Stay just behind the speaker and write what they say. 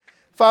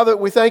Father,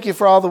 we thank you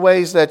for all the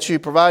ways that you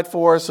provide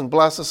for us and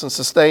bless us and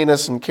sustain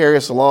us and carry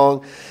us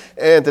along.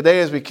 And today,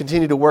 as we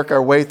continue to work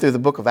our way through the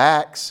book of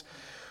Acts,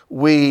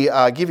 we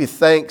give you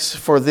thanks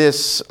for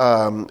this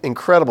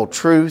incredible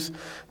truth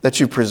that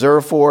you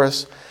preserve for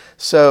us.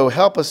 So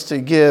help us to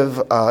give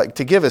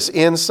us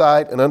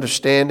insight and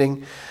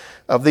understanding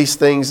of these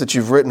things that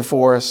you've written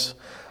for us,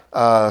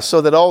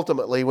 so that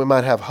ultimately we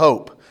might have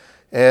hope.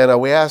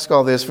 And we ask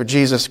all this for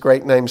Jesus'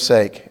 great name's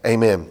sake.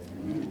 Amen.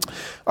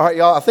 All right,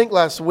 y'all, I think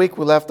last week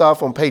we left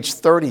off on page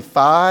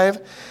 35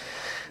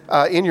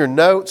 in your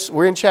notes.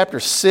 We're in chapter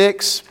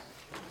 6.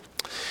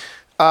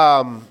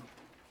 And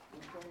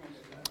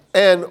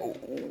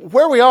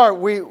where we are,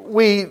 we're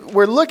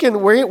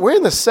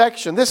in the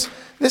section. This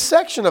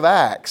section of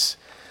Acts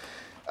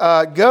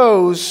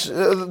goes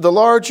the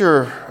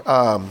larger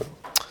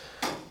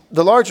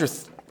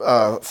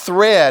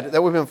thread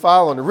that we've been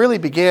following. It really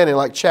began in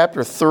like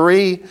chapter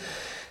 3,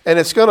 and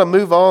it's going to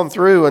move on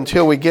through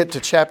until we get to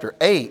chapter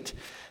 8.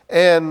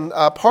 And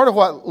part of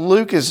what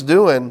Luke is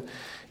doing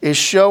is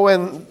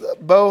showing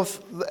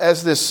both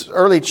as this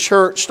early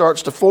church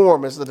starts to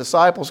form, as the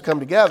disciples come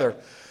together,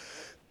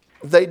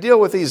 they deal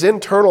with these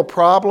internal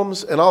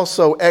problems and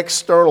also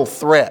external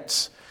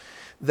threats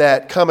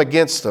that come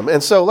against them.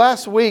 And so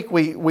last week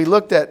we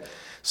looked at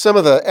some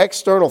of the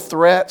external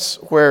threats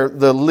where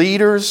the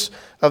leaders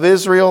of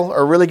Israel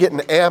are really getting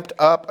amped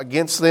up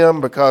against them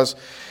because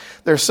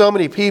there's so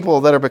many people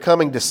that are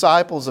becoming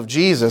disciples of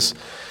Jesus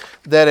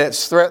that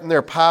it's threatened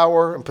their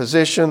power and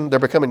position. They're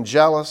becoming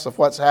jealous of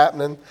what's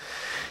happening.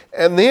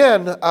 And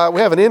then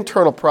we have an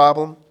internal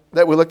problem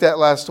that we looked at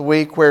last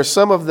week where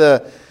some of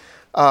the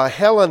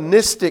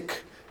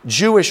Hellenistic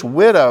Jewish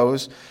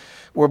widows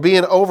were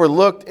being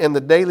overlooked in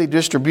the daily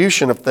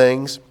distribution of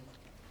things.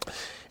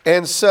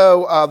 And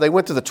so they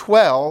went to the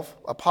 12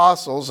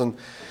 apostles and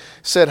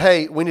said,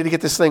 hey, we need to get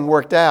this thing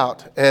worked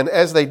out. And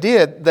as they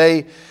did,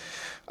 they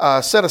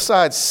set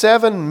aside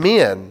 7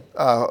 men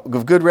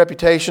of good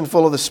reputation,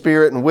 full of the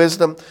Spirit and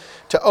wisdom,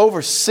 to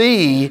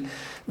oversee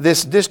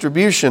this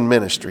distribution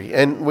ministry.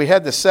 And we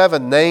had the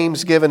 7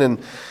 names given in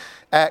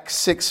Acts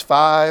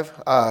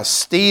 6:5.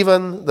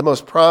 Stephen, the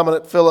most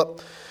prominent,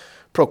 Philip,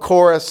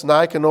 Prochorus,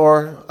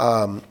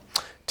 Nicanor,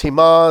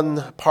 Timon,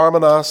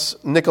 Parmenas,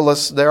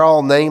 Nicholas, they're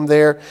all named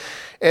there.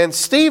 And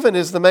Stephen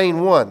is the main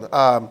one.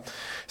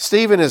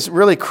 Stephen is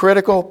really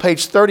critical.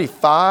 Page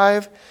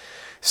 35,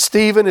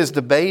 Stephen is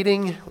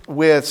debating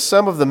with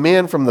some of the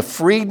men from the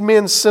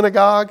Freedmen's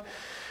Synagogue,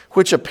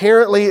 which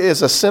apparently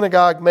is a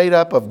synagogue made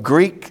up of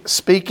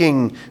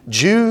Greek-speaking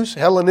Jews,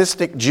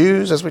 Hellenistic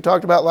Jews, as we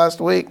talked about last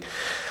week.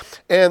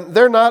 And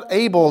they're not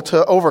able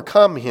to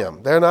overcome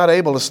him. They're not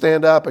able to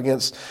stand up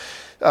against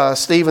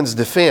Stephen's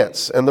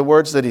defense and the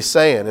words that he's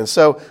saying. And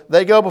so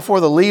they go before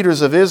the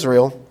leaders of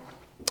Israel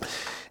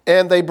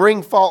and they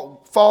bring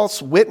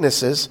false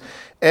witnesses,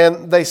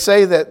 and they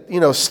say that,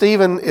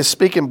 Stephen is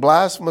speaking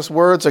blasphemous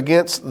words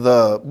against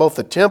both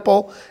the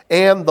temple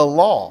and the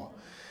law.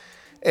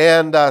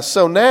 And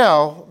so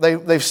now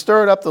they've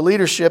stirred up the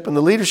leadership, and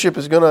the leadership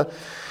is going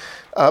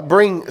to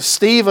bring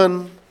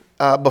Stephen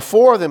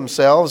before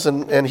themselves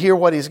and hear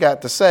what he's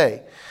got to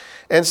say.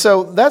 And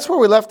so that's where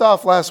we left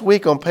off last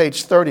week on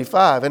page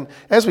 35. And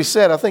as we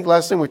said, I think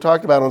last thing we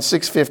talked about on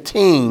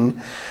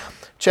 6:15,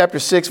 chapter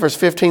 6, verse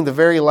 15, the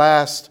very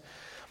last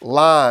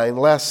line,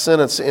 last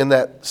sentence in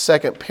that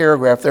second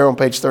paragraph there on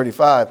page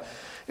 35.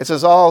 It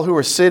says, all who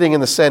were sitting in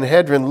the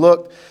Sanhedrin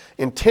looked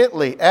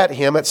intently at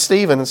him, at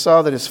Stephen, and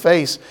saw that his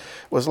face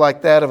was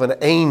like that of an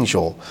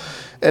angel.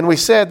 And we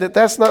said that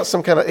that's not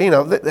some kind of,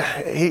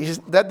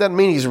 that doesn't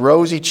mean he's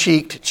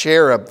rosy-cheeked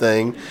cherub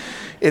thing.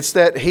 It's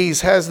that he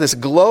has this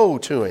glow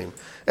to him,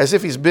 as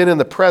if he's been in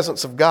the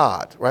presence of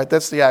God, right?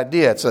 That's the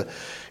idea. It's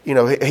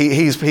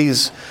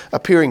he's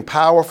appearing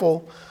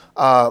powerful,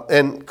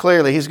 and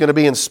clearly he's going to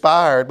be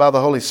inspired by the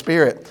Holy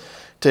Spirit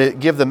to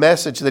give the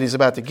message that he's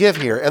about to give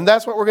here. And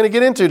that's what we're going to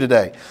get into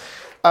today.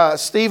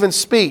 Stephen's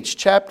speech,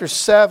 chapter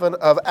 7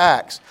 of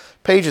Acts,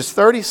 pages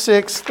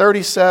 36,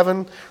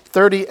 37,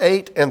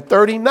 38, and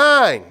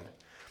 39.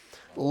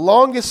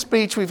 Longest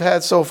speech we've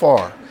had so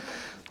far.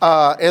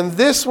 And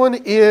this one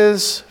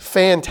is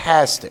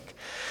fantastic.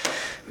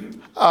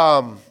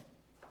 And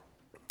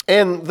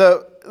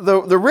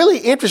the really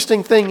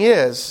interesting thing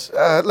is,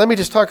 let me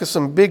just talk of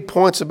some big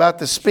points about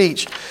this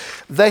speech.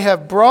 They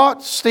have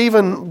brought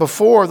Stephen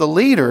before the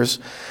leaders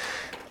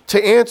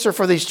to answer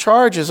for these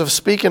charges of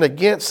speaking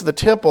against the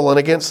temple and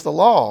against the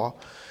law.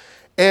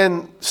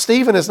 And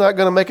Stephen is not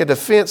going to make a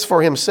defense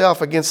for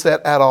himself against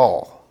that at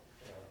all,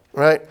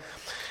 right?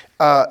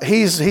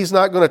 He's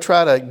not going to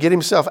try to get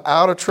himself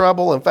out of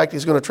trouble. In fact,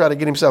 he's going to try to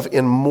get himself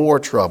in more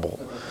trouble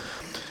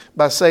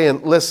by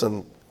saying,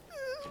 listen,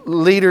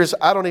 leaders,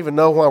 I don't even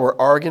know why we're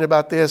arguing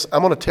about this.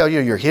 I'm going to tell you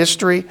your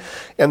history.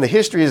 And the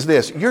history is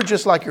this. You're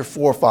just like your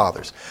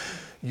forefathers.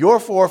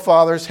 Your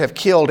forefathers have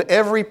killed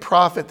every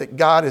prophet that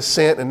God has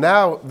sent, and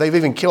now they've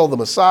even killed the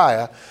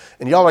Messiah,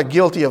 and y'all are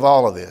guilty of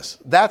all of this.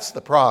 That's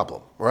the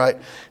problem, right?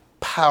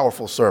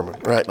 Powerful sermon,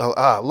 right?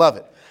 I love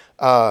it.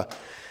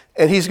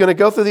 And he's going to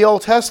go through the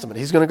Old Testament.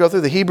 He's going to go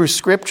through the Hebrew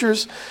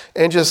Scriptures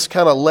and just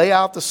kind of lay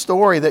out the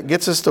story that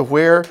gets us to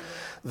where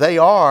they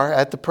are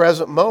at the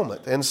present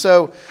moment. And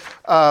so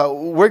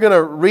we're going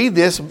to read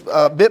this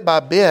bit by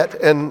bit,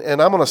 and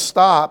I'm going to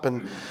stop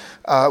and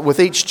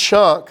with each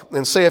chunk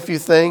and say a few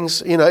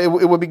things. You know,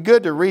 it would be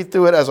good to read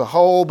through it as a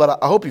whole,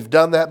 but I hope you've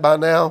done that by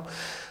now.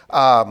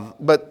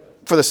 But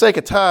for the sake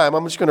of time,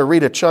 I'm just going to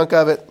read a chunk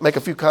of it, make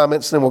a few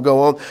comments, and then we'll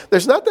go on.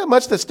 There's not that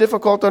much that's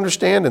difficult to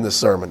understand in this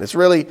sermon. It's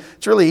really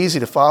easy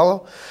to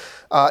follow.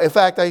 In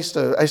fact, I used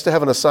to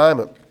have an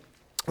assignment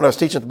when I was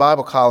teaching at the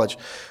Bible college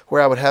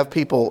where I would have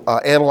people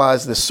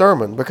analyze this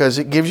sermon, because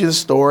it gives you the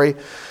story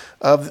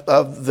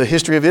of the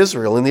history of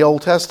Israel in the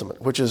Old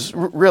Testament, which is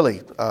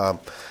really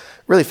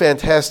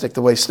fantastic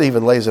the way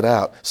Stephen lays it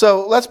out.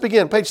 So let's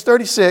begin. Page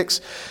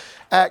 36.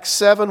 Acts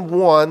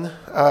 7:1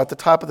 at the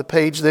top of the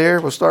page there.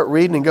 We'll start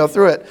reading and go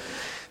through it.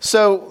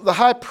 So the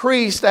high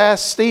priest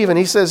asked Stephen,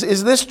 he says,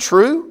 "Is this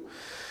true?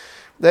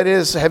 That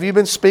is, have you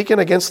been speaking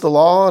against the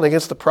law and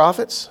against the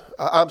prophets?"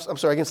 I'm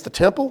sorry, against the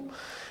temple?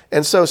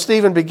 And so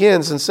Stephen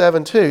begins in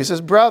 7:2. He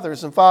says,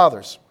 "Brothers and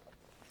fathers,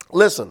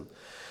 listen.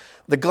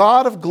 The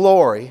God of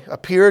glory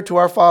appeared to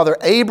our father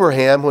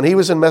Abraham when he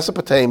was in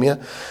Mesopotamia,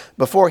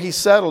 before he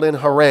settled in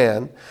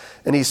Haran.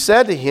 And he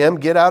said to him,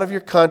 'Get out of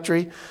your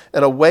country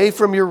and away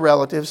from your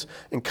relatives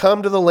and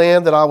come to the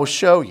land that I will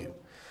show you.'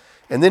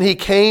 And then he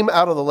came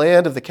out of the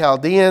land of the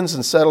Chaldeans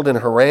and settled in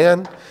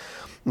Haran.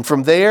 And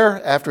from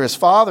there, after his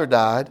father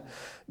died,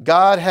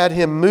 God had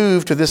him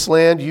move to this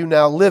land you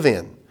now live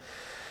in.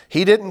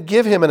 He didn't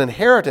give him an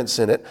inheritance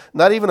in it,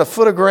 not even a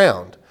foot of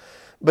ground,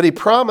 but he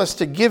promised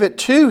to give it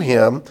to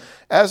him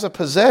as a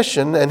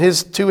possession and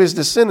to his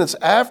descendants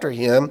after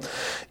him,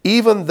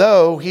 even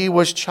though he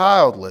was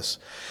childless."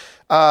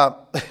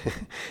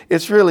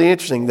 It's really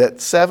interesting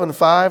that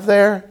 7:5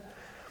 there,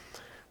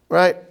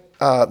 right?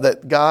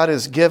 That God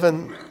has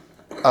given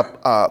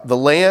the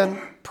land,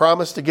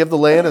 promised to give the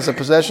land as a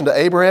possession to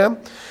Abraham.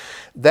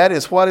 That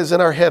is what is in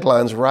our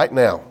headlines right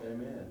now.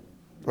 Amen.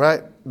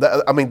 Right?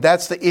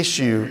 That's the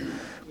issue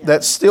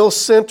that's still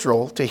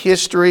central to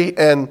history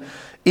and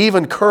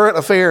even current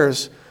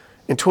affairs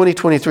in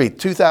 2023,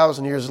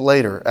 2,000 years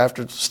later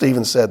after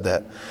Stephen said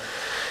that.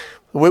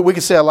 We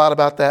could say a lot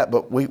about that,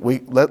 but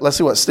let's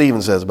see what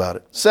Stephen says about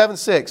it.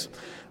 7:6.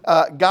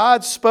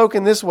 God spoke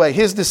in this way.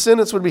 His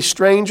descendants would be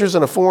strangers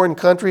in a foreign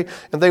country,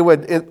 and they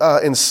would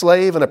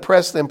enslave and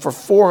oppress them for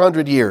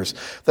 400 years.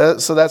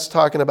 So that's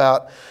talking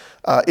about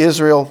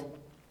Israel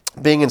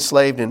being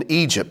enslaved in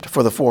Egypt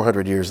for the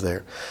 400 years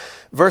there.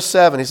 Verse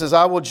 7, he says,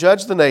 "I will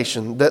judge the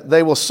nation, that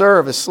they will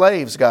serve as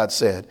slaves," God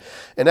said.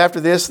 "And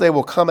after this, they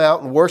will come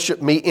out and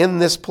worship me in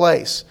this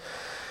place."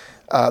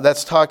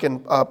 That's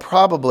talking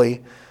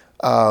probably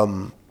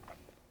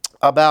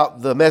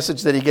about the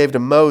message that he gave to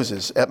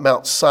Moses at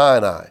Mount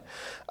Sinai.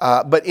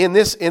 But in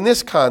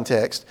this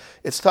context,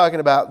 it's talking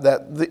about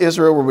that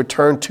Israel will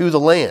return to the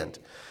land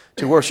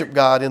to worship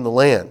God in the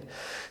land.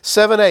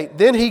 7:8,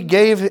 "Then he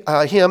gave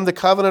him the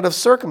covenant of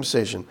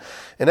circumcision.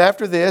 And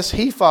after this,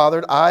 he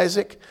fathered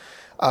Isaac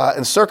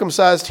and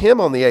circumcised him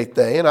on the 8th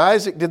day. And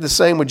Isaac did the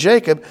same with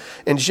Jacob,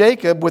 and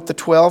Jacob with the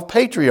 12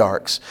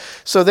 patriarchs."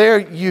 So there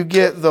you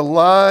get the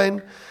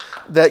line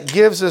that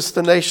gives us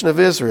the nation of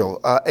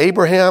Israel.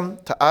 Abraham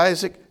to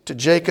Isaac to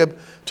Jacob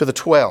to the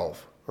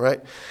 12,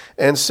 right?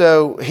 And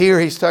so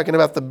here he's talking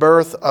about the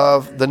birth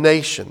of the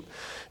nation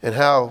and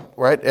how,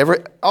 right,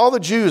 all the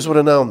Jews would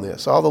have known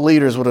this. All the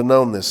leaders would have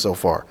known this so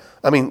far.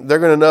 They're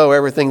going to know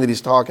everything that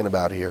he's talking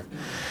about here.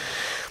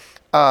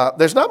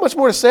 There's not much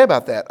more to say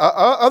about that,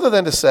 other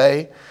than to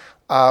say,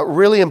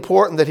 really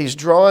important that he's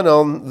drawing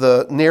on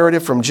the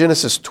narrative from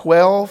Genesis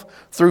 12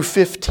 through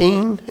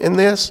 15 in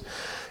this.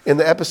 In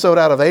the episode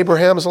out of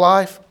Abraham's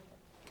life,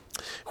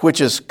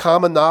 which is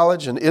common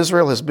knowledge, and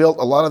Israel has built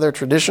a lot of their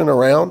tradition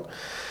around.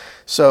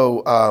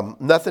 So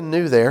nothing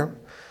new there.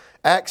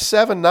 Acts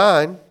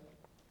 7:9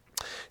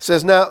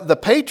 says, "Now the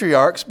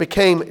patriarchs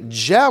became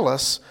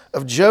jealous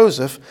of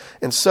Joseph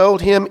and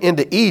sold him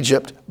into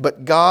Egypt,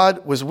 but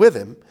God was with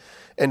him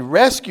and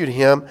rescued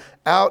him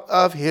out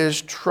of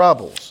his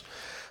troubles."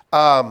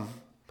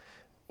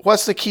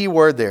 What's the key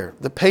word there?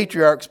 The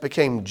patriarchs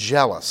became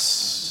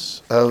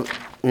jealous.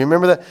 You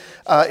remember that?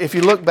 If you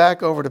look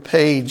back over to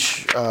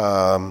page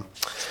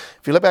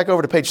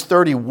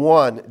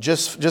 31,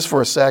 just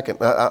for a second,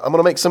 I'm going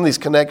to make some of these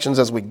connections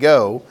as we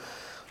go,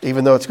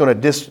 even though it's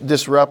going to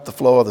disrupt the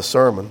flow of the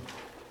sermon.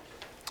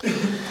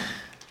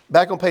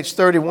 Back on page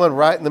 31,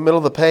 right in the middle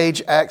of the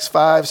page, Acts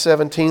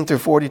 5:17 through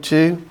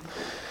 42.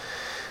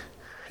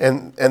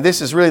 And this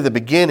is really the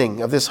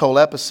beginning of this whole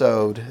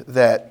episode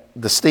that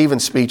the Stephen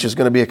speech is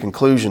going to be a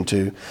conclusion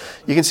to.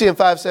 You can see in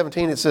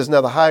 5:17 it says, "Now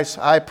the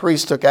high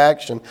priest took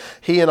action.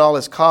 He and all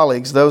his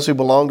colleagues, those who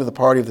belonged to the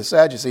party of the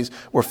Sadducees,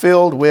 were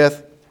filled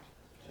with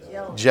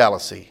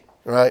jealousy."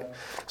 Right?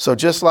 So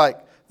just like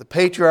the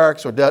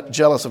patriarchs were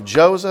jealous of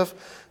Joseph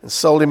and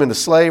sold him into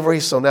slavery,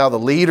 so now the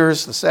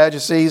leaders, the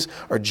Sadducees,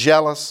 are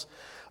jealous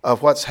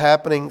of what's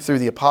happening through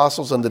the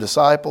apostles and the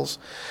disciples.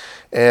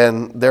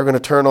 And they're going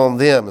to turn on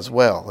them as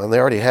well, and they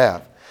already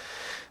have.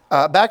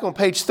 Back on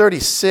page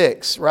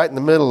 36, right in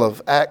the middle of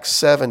Acts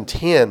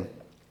 7:10,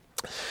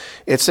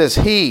 it says,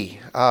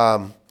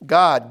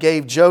 God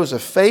gave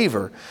Joseph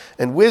favor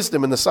and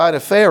wisdom in the sight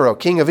of Pharaoh,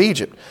 king of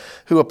Egypt,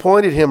 who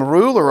appointed him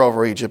ruler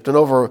over Egypt and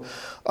over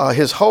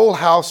his whole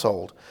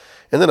household.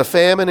 And then a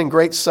famine and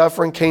great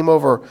suffering came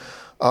over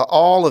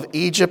all of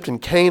Egypt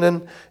and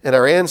Canaan, and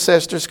our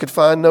ancestors could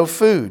find no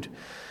food.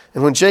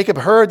 And when Jacob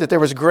heard that there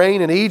was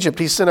grain in Egypt,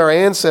 he sent our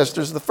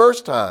ancestors the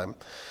first time.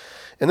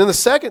 And then the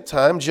second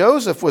time,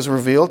 Joseph was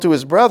revealed to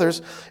his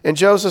brothers, and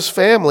Joseph's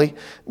family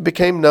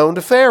became known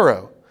to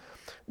Pharaoh.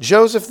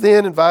 Joseph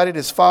then invited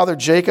his father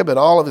Jacob and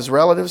all of his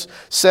relatives,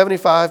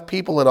 75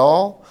 people in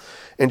all,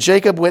 and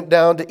Jacob went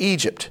down to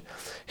Egypt.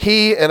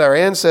 He and our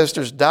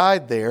ancestors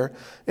died there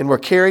and were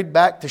carried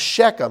back to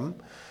Shechem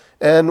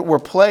and were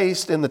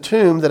placed in the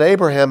tomb that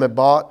Abraham had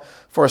bought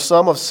for a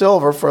sum of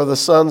silver for the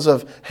sons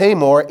of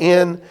Hamor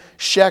in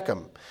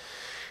Shechem.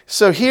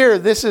 So here,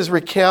 this is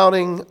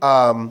recounting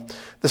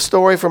the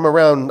story from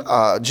around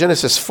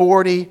Genesis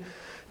 40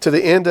 to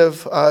the end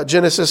of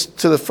Genesis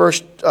to the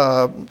first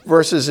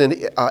verses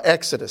in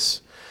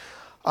Exodus.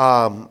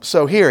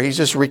 So here, he's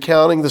just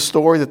recounting the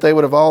story that they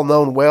would have all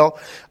known well.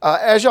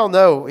 As y'all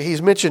know,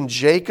 he's mentioned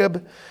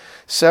Jacob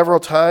several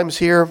times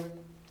here.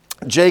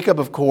 Jacob,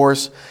 of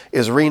course,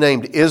 is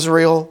renamed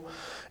Israel,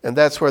 and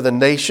that's where the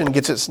nation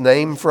gets its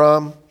name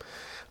from.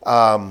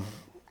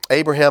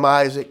 Abraham,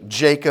 Isaac,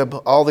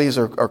 Jacob, all these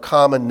are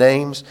common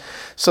names.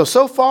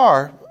 So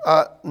far,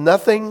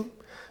 nothing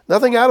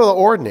out of the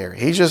ordinary.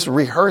 He's just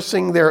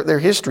rehearsing their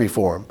history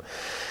for them.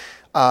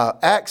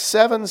 Acts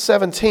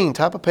 7:17,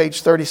 top of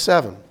page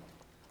 37.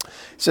 It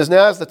says,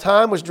 now as the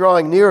time was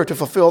drawing nearer to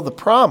fulfill the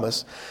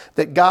promise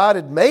that God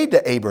had made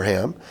to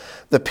Abraham,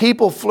 the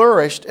people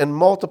flourished and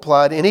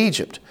multiplied in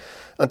Egypt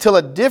until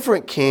a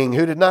different king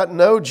who did not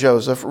know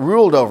Joseph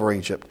ruled over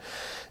Egypt.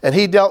 And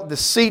he dealt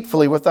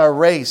deceitfully with our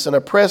race and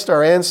oppressed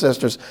our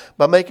ancestors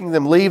by making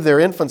them leave their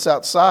infants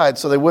outside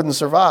so they wouldn't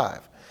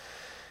survive.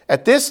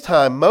 At this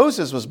time,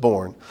 Moses was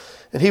born,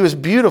 and he was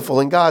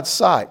beautiful in God's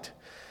sight.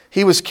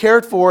 He was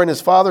cared for in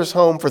his father's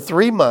home for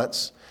 3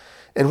 months,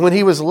 and when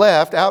he was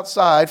left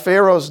outside,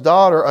 Pharaoh's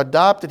daughter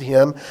adopted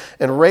him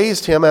and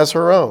raised him as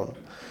her own.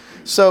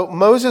 So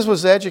Moses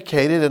was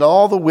educated in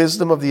all the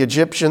wisdom of the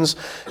Egyptians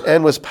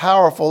and was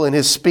powerful in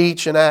his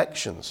speech and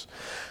actions.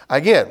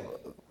 Again,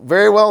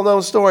 very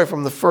well-known story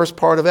from the first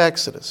part of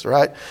Exodus,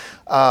 right?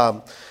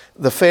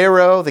 The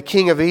Pharaoh, the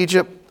king of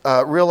Egypt,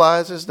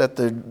 realizes that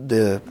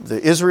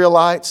the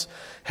Israelites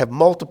have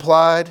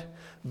multiplied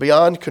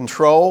beyond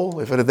control,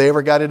 if they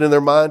ever got it in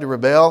their mind to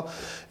rebel,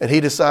 and he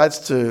decides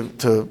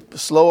to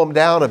slow them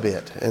down a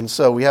bit. And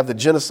so we have the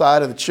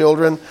genocide of the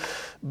children.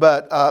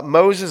 But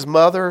Moses'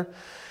 mother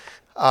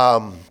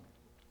and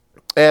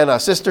a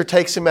sister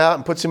takes him out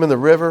and puts him in the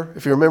river,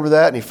 if you remember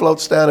that, and he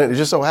floats down, and it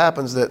just so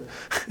happens that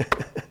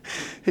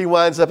he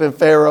winds up in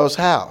Pharaoh's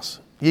house.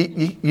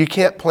 You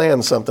can't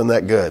plan something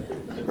that good,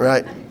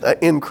 right?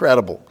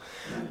 Incredible.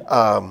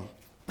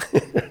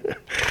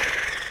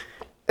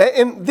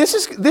 And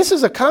this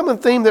is a common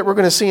theme that we're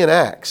going to see in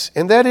Acts,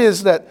 and that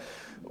is that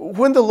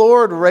when the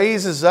Lord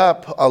raises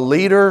up a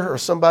leader or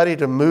somebody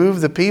to move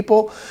the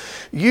people,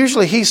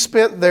 usually he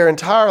spent their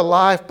entire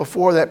life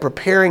before that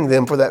preparing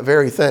them for that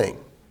very thing,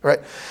 right?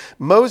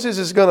 Moses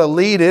is going to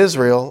lead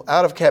Israel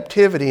out of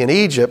captivity in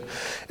Egypt,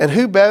 and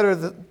who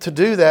better to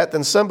do that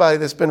than somebody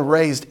that's been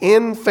raised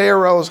in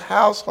Pharaoh's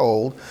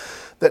household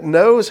that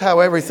knows how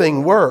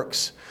everything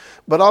works,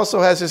 but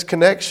also has his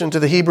connection to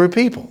the Hebrew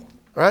people,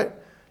 right?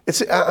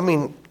 It's,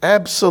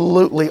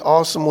 absolutely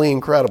awesomely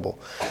incredible.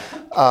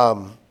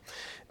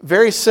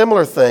 Very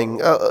similar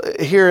thing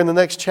here in the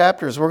next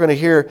chapters. We're going to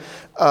hear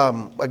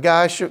a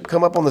guy should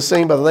come up on the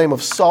scene by the name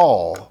of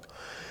Saul.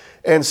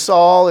 And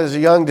Saul is a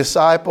young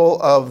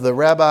disciple of the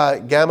Rabbi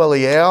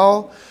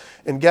Gamaliel.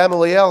 And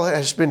Gamaliel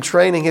has been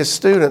training his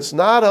students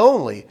not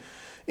only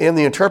in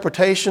the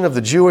interpretation of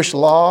the Jewish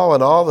law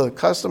and all the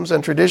customs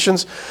and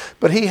traditions,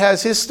 but he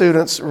has his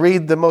students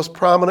read the most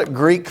prominent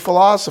Greek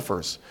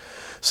philosophers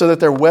so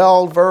that they're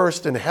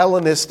well-versed in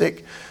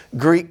Hellenistic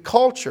Greek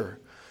culture.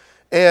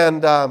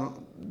 And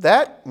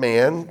that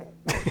man,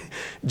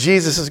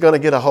 Jesus is going to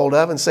get a hold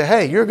of and say,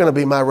 hey, you're going to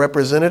be my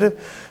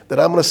representative that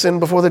I'm going to send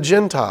before the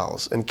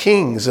Gentiles and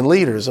kings and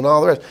leaders and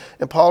all the rest.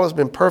 And Paul has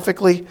been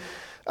perfectly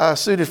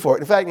suited for it.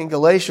 In fact, in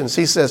Galatians,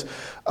 he says,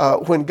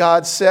 when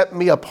God set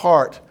me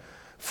apart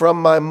from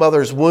my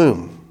mother's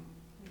womb.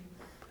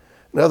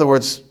 In other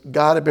words,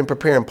 God had been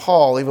preparing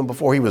Paul even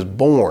before he was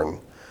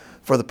born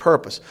for the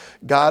purpose.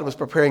 God was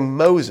preparing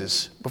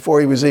Moses before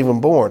he was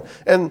even born.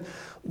 And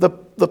the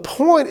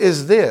point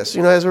is this,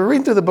 as we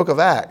read through the book of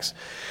Acts,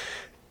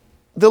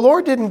 the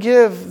Lord didn't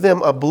give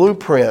them a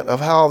blueprint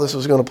of how this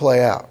was going to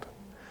play out.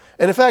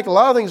 And in fact, a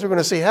lot of things we're going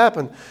to see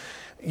happen,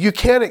 you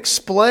can't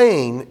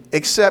explain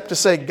except to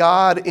say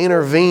God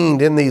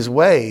intervened in these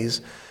ways,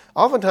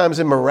 oftentimes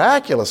in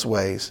miraculous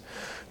ways,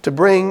 to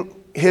bring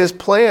his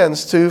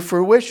plans to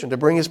fruition, to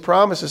bring his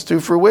promises to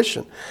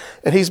fruition.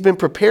 And he's been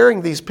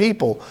preparing these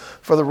people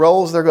for the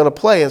roles they're going to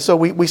play. And so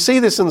we see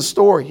this in the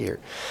story here.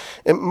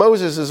 And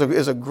Moses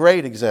is a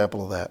great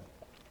example of that.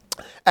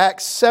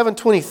 Acts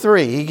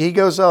 7:23, he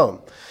goes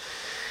on.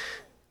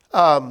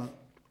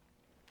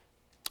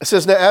 It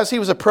says, now as he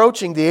was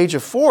approaching the age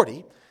of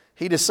 40,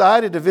 he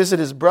decided to visit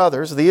his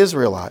brothers, the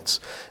Israelites.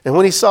 And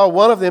when he saw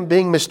one of them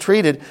being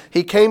mistreated,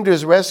 he came to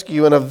his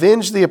rescue and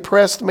avenged the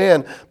oppressed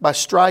man by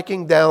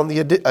striking down the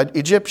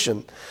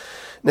Egyptian.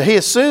 Now he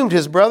assumed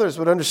his brothers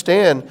would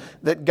understand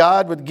that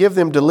God would give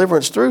them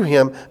deliverance through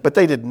him, but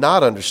they did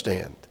not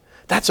understand.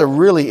 That's a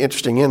really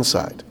interesting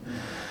insight,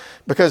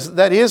 because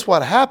that is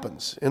what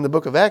happens in the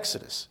book of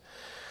Exodus.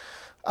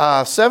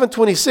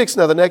 7:26,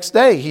 now the next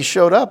day he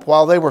showed up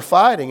while they were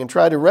fighting and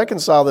tried to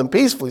reconcile them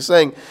peacefully,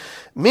 saying,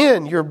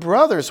 men, your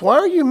brothers, why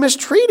are you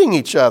mistreating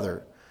each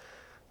other?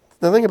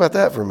 Now think about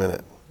that for a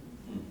minute.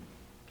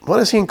 Why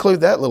does he include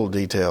that little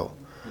detail?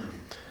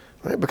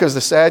 Right? Because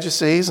the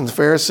Sadducees and the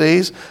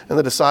Pharisees and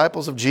the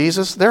disciples of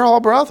Jesus, they're all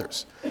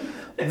brothers.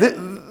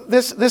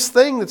 This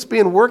thing that's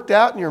being worked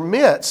out in your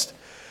midst,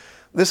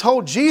 this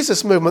whole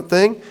Jesus movement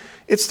thing,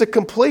 it's the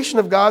completion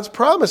of God's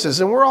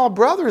promises, and we're all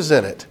brothers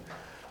in it.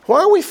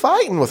 Why are we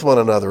fighting with one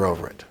another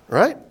over it,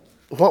 right?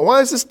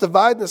 Why is this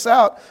dividing us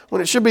out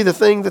when it should be the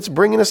thing that's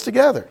bringing us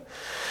together?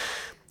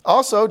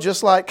 Also,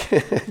 just like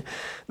the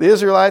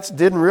Israelites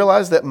didn't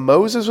realize that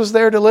Moses was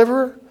their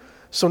deliverer,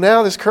 so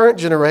now this current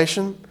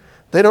generation,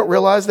 they don't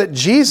realize that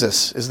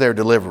Jesus is their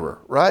deliverer,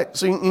 right?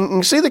 So you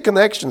can see the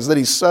connections that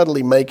he's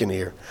subtly making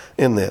here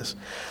in this.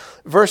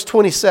 Verse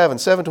 27,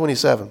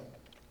 7:27.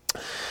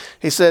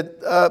 He said,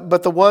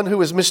 but the one who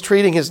was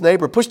mistreating his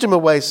neighbor pushed him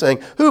away,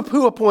 saying,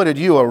 who appointed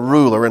you a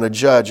ruler and a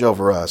judge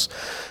over us?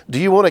 Do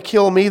you want to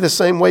kill me the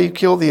same way you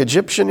killed the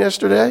Egyptian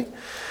yesterday?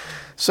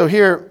 So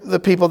here,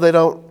 the people, they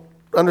don't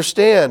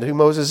understand who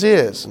Moses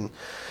is.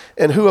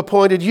 And who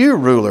appointed you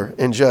ruler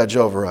and judge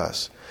over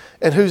us?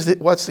 And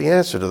what's the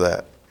answer to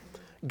that?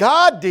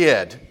 God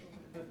did.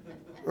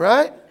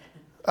 Right?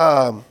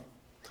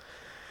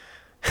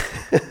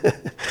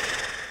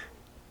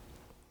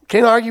 Can't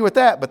argue with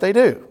that, but they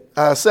do.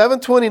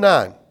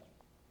 7:29.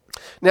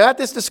 Now at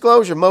this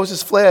disclosure,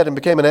 Moses fled and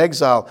became an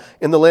exile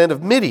in the land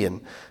of Midian,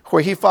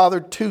 where he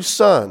fathered 2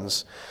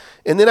 sons.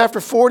 And then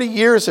after 40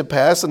 years had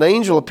passed, an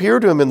angel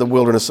appeared to him in the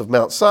wilderness of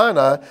Mount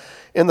Sinai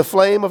in the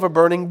flame of a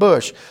burning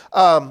bush.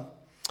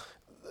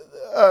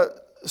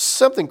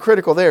 Something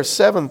critical there,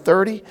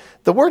 7:30.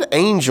 The word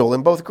angel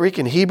in both Greek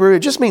and Hebrew, it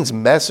just means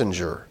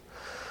messenger.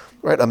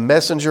 Right? A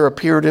messenger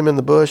appeared to him in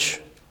the bush,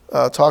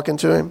 talking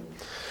to him.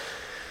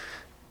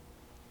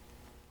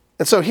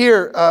 And so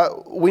here,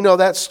 we know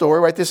that story,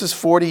 right? This is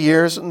 40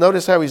 years.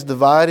 Notice how he's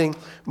dividing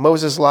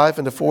Moses' life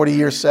into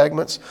 40-year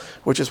segments,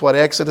 which is what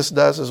Exodus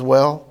does as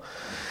well.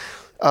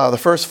 The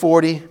first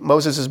 40,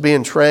 Moses is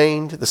being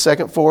trained. The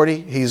second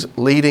 40, he's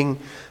leading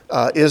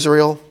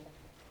Israel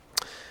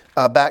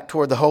back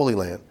toward the Holy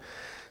Land.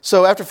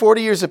 So after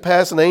 40 years had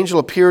passed, an angel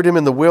appeared to him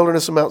in the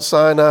wilderness of Mount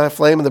Sinai,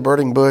 flame in the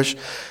burning bush.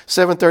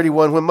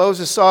 7:31, when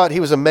Moses saw it, he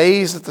was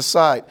amazed at the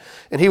sight,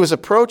 and he was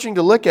approaching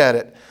to look at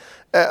it.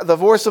 The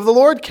voice of the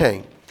Lord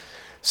came.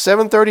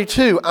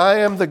 7:32, I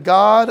am the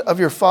God of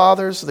your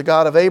fathers, the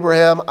God of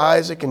Abraham,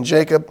 Isaac, and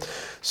Jacob.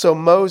 So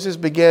Moses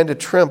began to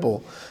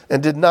tremble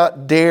and did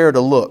not dare to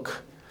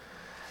look.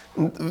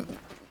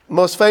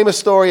 Most famous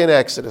story in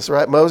Exodus,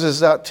 right? Moses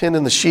is out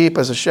tending the sheep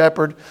as a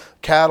shepherd,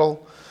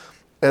 cattle,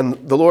 and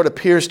the Lord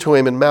appears to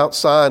him in Mount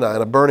Sinai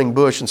in a burning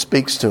bush and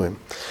speaks to him.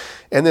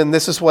 And then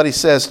this is what he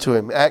says to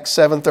him, Acts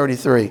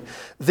 7:33.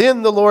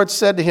 Then the Lord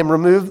said to him,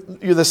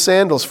 remove you the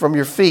sandals from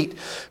your feet,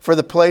 for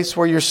the place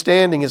where you're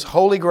standing is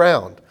holy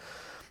ground.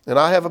 And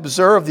I have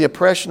observed the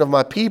oppression of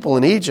my people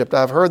in Egypt.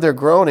 I've heard their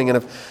groaning and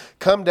have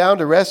come down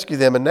to rescue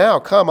them. And now,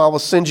 come, I will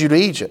send you to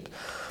Egypt.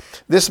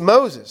 This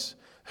Moses,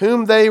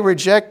 whom they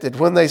rejected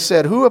when they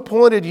said, who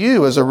appointed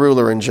you as a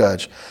ruler and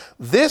judge?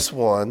 This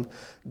one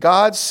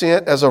God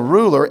sent as a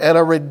ruler and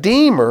a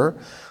redeemer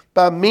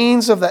by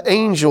means of the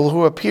angel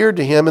who appeared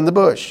to him in the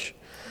bush.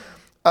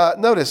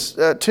 Notice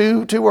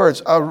two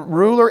words, a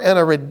ruler and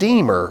a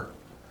redeemer.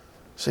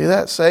 See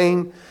that?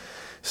 Saying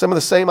some of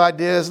the same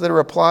ideas that are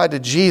applied to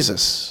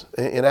Jesus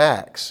in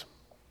Acts.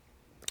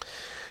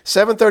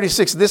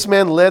 7:36, this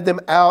man led them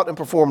out and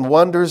performed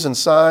wonders and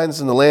signs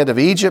in the land of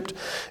Egypt,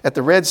 at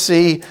the Red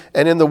Sea,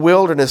 and in the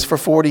wilderness for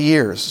 40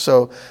 years.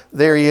 So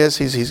there he is.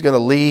 He's going to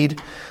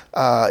lead.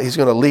 He's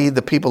going to lead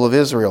the people of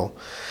Israel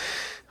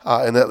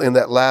in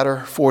that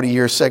latter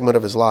 40-year segment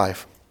of his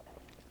life.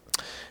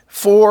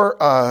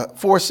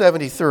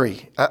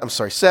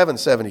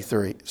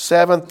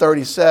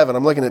 737.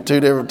 I'm looking at two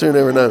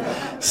different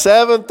notes.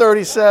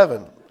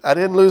 737. I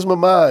didn't lose my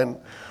mind.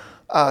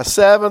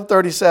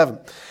 737.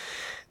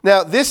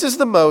 Now, this is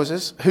the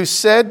Moses who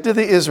said to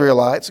the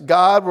Israelites,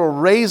 God will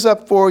raise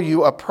up for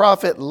you a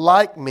prophet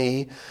like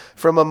me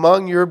from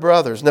among your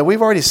brothers. Now,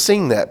 we've already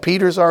seen that.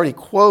 Peter's already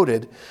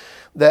quoted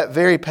that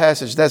very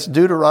passage. That's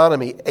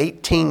Deuteronomy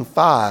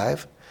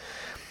 18:5.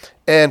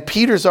 And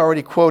Peter's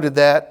already quoted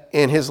that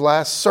in his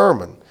last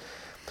sermon.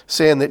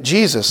 saying that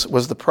Jesus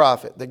was the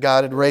prophet that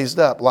God had raised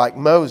up like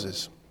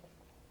Moses.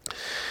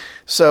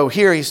 So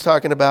here he's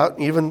talking about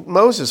even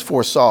Moses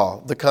foresaw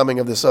the coming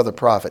of this other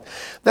prophet.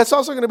 That's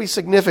also going to be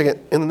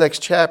significant in the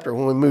next chapter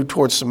when we move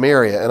towards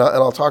Samaria, and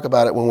I'll talk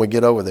about it when we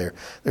get over there.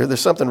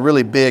 There's something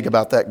really big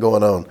about that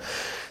going on.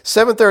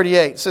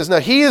 738 says, "Now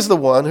he is the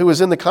one who was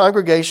in the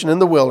congregation in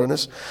the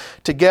wilderness,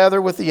 together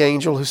with the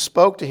angel who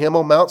spoke to him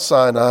on Mount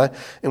Sinai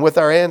and with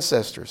our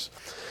ancestors.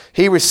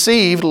 He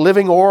received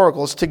living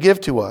oracles to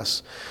give to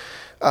us."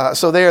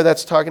 So there,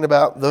 that's talking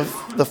about the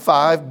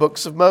 5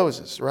 books of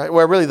Moses, right?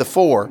 Well, really the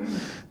 4.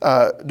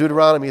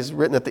 Deuteronomy is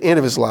written at the end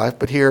of his life,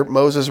 but here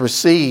Moses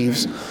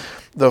receives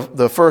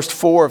the first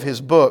 4 of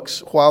his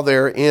books while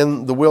they're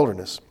in the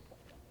wilderness.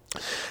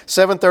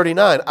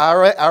 739,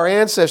 our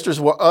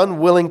ancestors were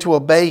unwilling to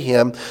obey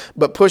him,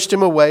 but pushed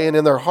him away, and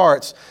in their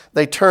hearts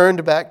they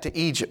turned back to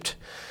Egypt.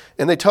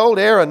 And they told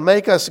Aaron,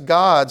 "Make us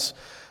gods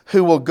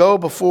who will go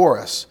before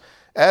us.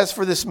 As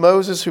for this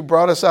Moses who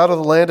brought us out of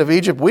the land of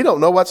Egypt, we don't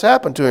know what's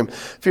happened to him."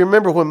 If you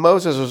remember when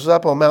Moses was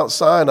up on Mount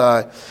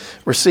Sinai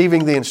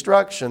receiving the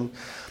instruction,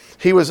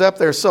 he was up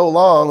there so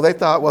long, they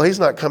thought, well, he's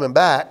not coming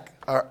back.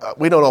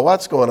 We don't know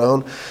what's going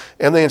on.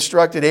 And they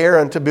instructed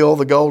Aaron to build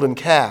the golden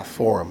calf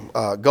for him,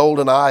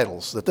 golden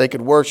idols that they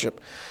could worship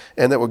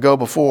and that would go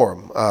before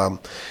him.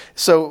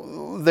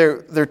 So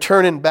they're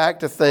turning back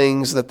to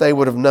things that they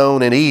would have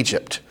known in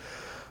Egypt.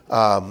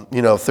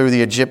 Through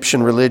the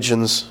Egyptian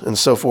religions and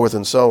so forth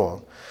and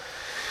so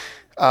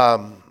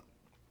on.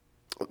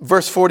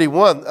 Verse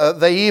 41,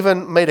 they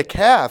even made a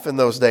calf in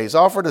those days,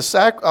 offered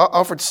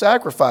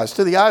sacrifice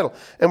to the idol,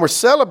 and were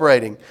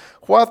celebrating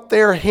what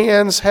their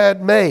hands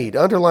had made.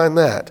 Underline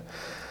that.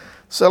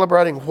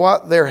 Celebrating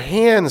what their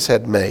hands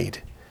had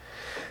made.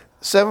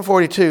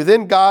 742,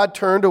 then God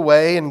turned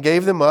away and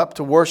gave them up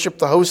to worship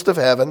the host of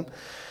heaven,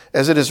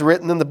 as it is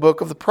written in the book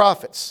of the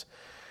prophets.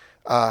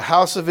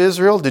 House of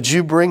Israel, did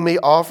you bring me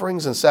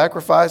offerings and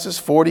sacrifices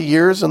 40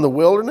 years in the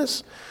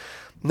wilderness?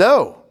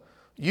 No,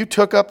 you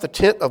took up the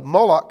tent of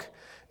Moloch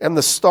and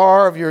the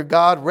star of your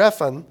god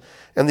Rephan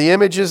and the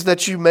images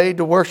that you made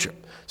to worship.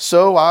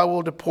 So I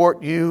will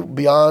deport you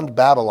beyond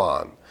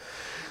Babylon.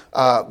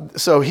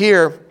 So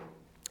here,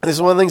 this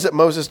is one of the things that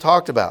Moses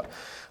talked about.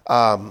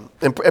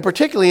 And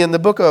particularly in the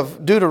book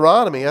of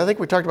Deuteronomy. I think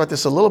we talked about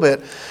this a little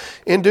bit.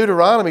 In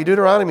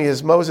Deuteronomy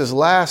is Moses'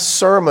 last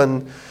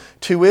sermon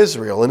to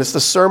Israel, and it's the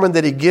sermon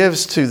that he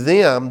gives to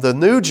them, the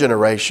new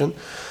generation.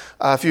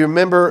 If you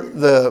remember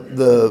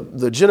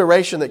the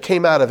generation that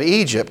came out of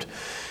Egypt,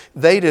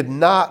 they did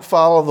not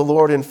follow the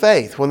Lord in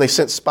faith. When they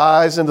sent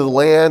spies into the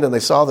land and they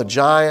saw the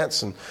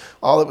giants and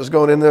all that was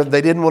going in there,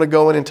 they didn't want to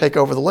go in and take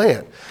over the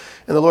land.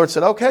 And the Lord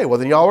said, okay, well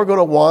then y'all are going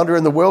to wander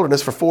in the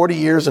wilderness for 40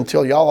 years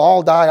until y'all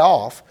all die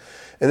off.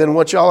 And then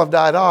once y'all have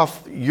died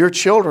off, your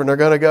children are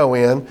going to go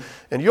in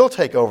and you'll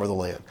take over the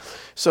land.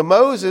 So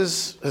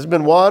Moses has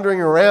been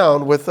wandering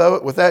around with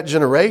that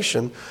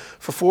generation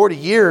for 40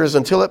 years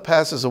until it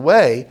passes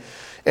away.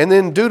 And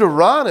then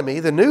Deuteronomy,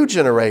 the new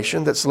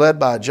generation that's led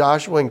by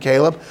Joshua and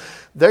Caleb,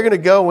 they're going to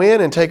go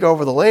in and take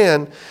over the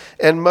land.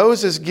 And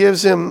Moses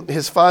gives him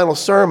his final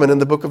sermon in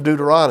the book of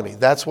Deuteronomy.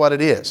 That's what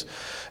it is,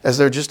 as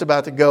they're just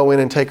about to go in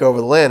and take over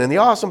the land. And the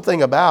awesome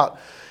thing about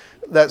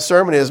that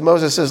sermon is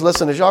Moses says,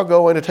 listen, as y'all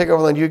go in to take over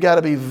the land, you've got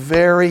to be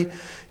very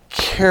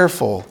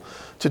careful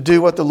to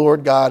do what the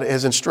Lord God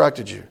has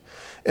instructed you.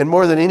 And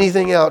more than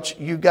anything else,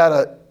 you've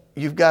got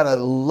to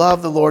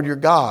love the Lord your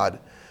God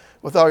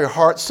with all your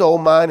heart, soul,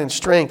 mind, and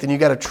strength, and you've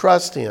got to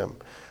trust him.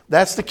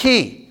 That's the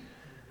key.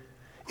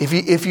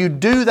 If you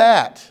do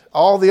that,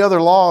 all the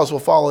other laws will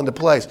fall into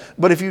place.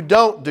 But if you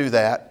don't do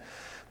that,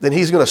 then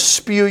he's going to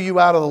spew you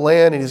out of the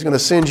land and he's going to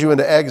send you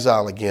into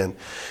exile again.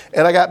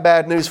 And I got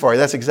bad news for you.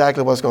 That's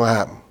exactly what's going to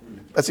happen.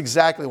 That's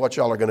exactly what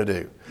y'all are going to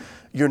do.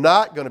 You're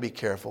not going to be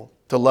careful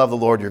to love the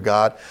Lord your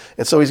God.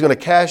 And so he's going to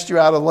cast you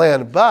out of the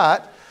land.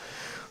 But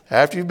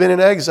after you've been in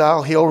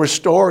exile, he'll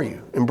restore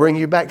you and bring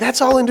you back. That's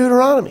all in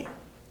Deuteronomy.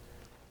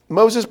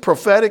 Moses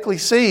prophetically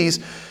sees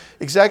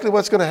exactly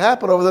what's going to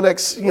happen over the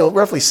next,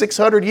 roughly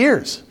 600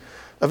 years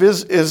of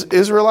his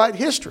Israelite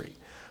history.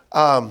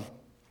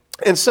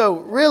 And so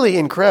really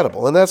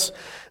incredible. And that's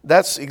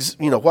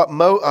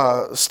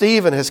what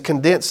Stephen has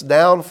condensed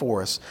down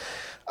for us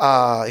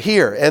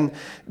here. And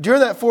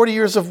during that 40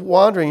 years of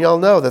wandering, y'all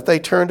know that they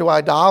turned to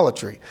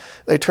idolatry.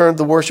 They turned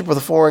to the worship of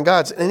the foreign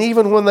gods. And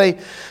even when they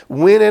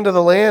went into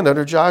the land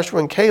under Joshua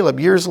and Caleb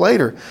years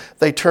later,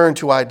 they turned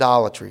to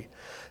idolatry.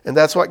 And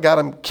that's what got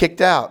them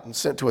kicked out and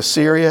sent to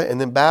Assyria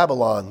and then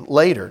Babylon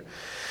later.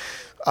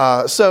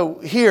 So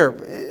here,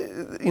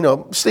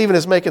 Stephen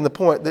is making the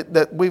point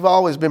that we've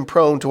always been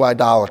prone to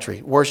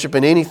idolatry,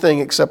 worshiping anything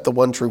except the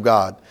one true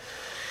God.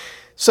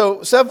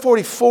 So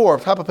 744,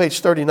 top of page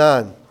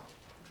 39,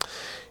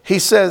 he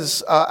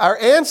says, our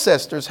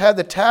ancestors had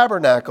the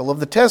tabernacle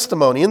of the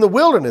testimony in the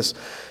wilderness,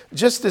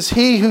 just as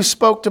he who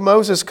spoke to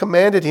Moses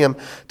commanded him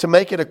to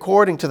make it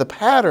according to the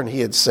pattern he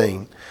had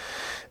seen.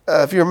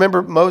 If you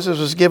remember, Moses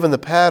was given the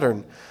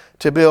pattern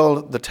to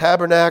build the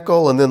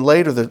tabernacle, and then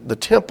later the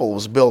temple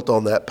was built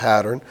on that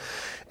pattern.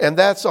 And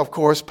that's, of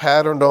course,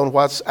 patterned on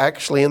what's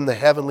actually in the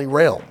heavenly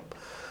realm,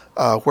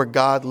 where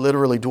God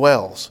literally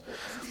dwells.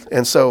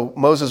 And so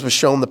Moses was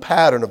shown the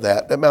pattern of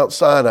that at Mount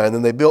Sinai, and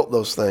then they built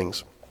those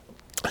things.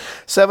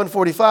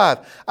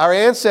 745, our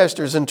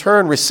ancestors in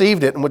turn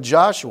received it and with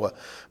Joshua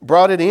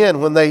brought it in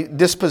when they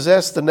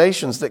dispossessed the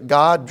nations that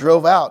God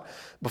drove out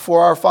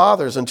before our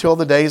fathers until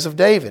the days of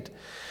David.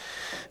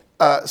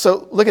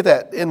 So look at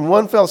that. In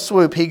one fell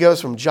swoop, he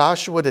goes from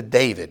Joshua to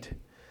David.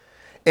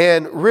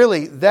 And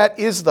really, that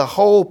is the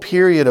whole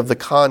period of the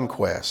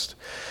conquest.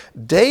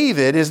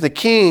 David is the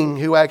king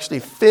who actually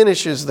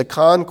finishes the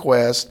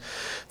conquest,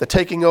 the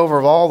taking over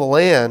of all the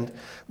land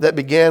that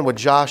began with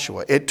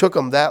Joshua. It took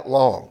them that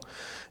long.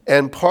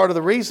 And part of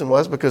the reason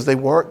was because they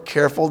weren't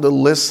careful to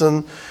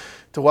listen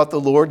to what the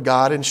Lord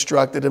God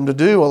instructed them to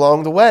do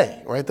along the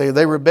way, right?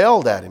 They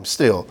rebelled at him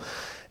still.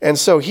 And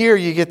so here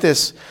you get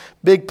this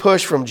big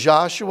push from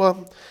Joshua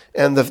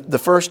and the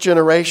first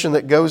generation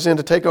that goes in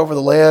to take over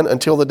the land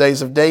until the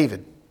days of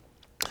David.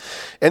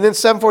 And then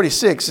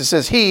 746, it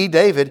says, he,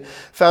 David,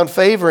 found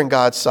favor in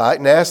God's sight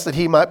and asked that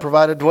he might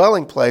provide a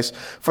dwelling place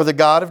for the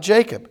God of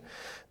Jacob.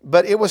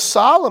 But it was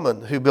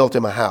Solomon who built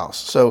him a house.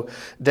 So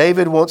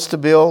David wants to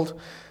build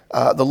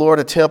the Lord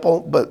a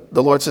temple, but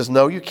the Lord says,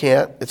 no, you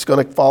can't. It's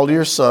going to fall to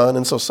your son.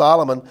 And so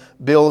Solomon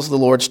builds the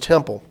Lord's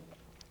temple.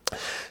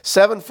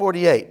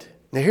 748.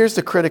 Now here's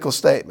the critical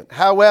statement.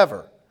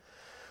 However,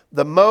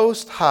 the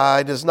Most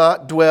High does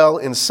not dwell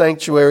in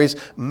sanctuaries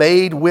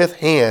made with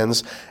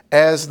hands,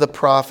 as the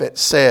prophet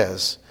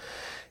says.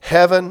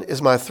 Heaven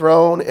is my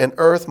throne and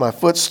earth my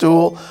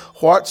footstool.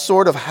 What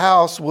sort of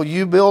house will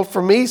you build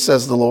for me,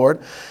 says the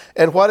Lord?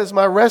 And what is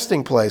my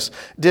resting place?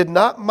 Did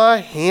not my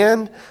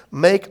hand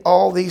make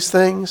all these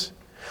things?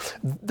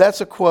 That's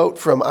a quote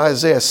from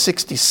Isaiah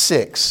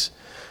 66,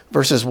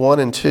 verses 1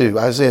 and 2.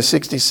 Isaiah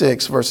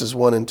 66, verses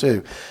 1 and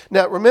 2.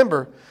 Now,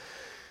 remember,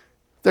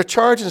 they're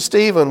charging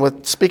Stephen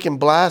with speaking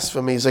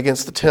blasphemies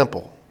against the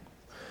temple.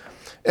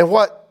 And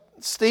what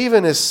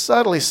Stephen is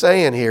subtly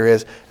saying here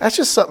is, that's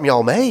just something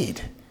y'all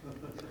made.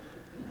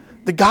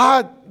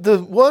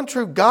 The one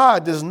true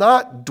God does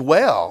not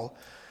dwell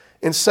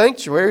in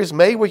sanctuaries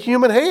made with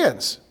human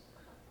hands,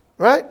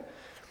 right?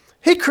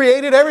 He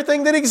created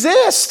everything that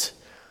exists.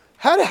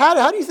 How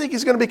do you think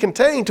he's going to be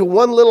contained to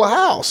one little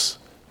house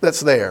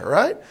that's there,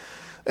 right?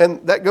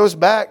 And that goes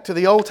back to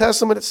the Old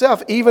Testament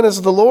itself. Even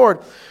as the Lord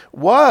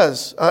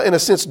was, in a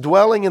sense,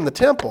 dwelling in the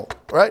temple,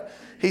 right?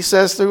 He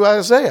says through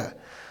Isaiah,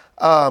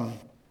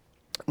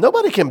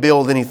 nobody can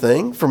build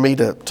anything for me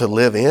to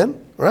live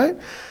in, right?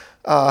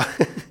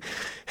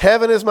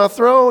 Heaven is my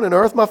throne and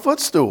earth my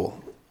footstool.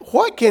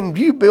 What can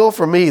you build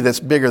for me that's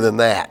bigger than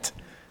that,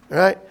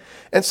 right?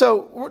 And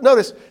so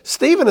notice,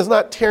 Stephen is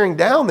not tearing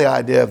down the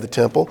idea of the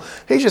temple.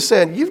 He's just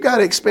saying, you've got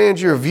to expand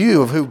your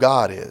view of who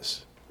God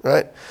is,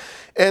 right?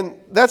 And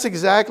that's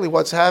exactly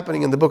what's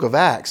happening in the book of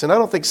Acts. And I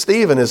don't think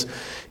Stephen is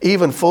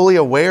even fully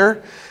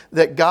aware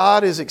that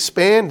God is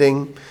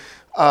expanding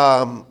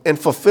and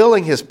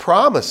fulfilling his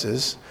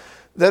promises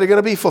that are going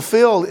to be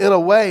fulfilled in a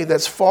way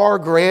that's far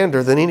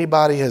grander than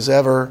anybody has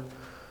ever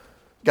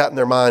gotten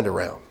their mind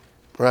around,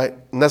 right?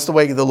 And that's the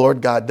way the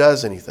Lord God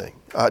does anything,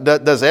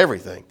 does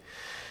everything.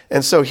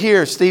 And so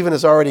here, Stephen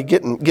is already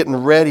getting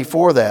ready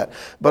for that.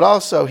 But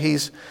also,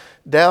 he's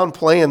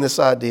downplaying this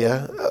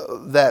idea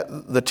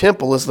that the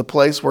temple is the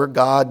place where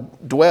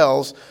God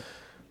dwells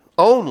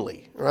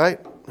only, right?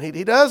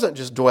 He doesn't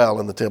just dwell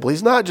in the temple.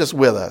 He's not just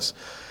with us.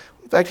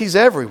 In fact, he's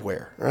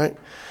everywhere, right?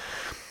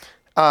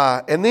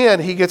 And then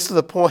he gets to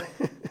the point,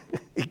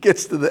 he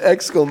gets to the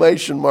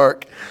exclamation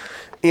mark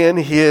in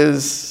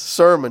his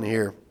sermon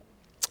here.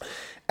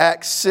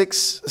 Acts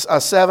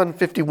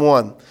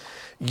 7:51.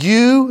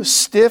 You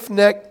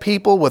stiff-necked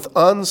people with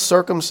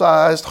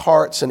uncircumcised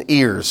hearts and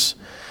ears.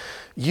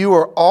 You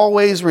are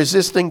always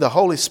resisting the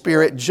Holy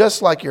Spirit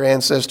just like your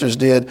ancestors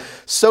did.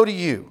 So do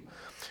you.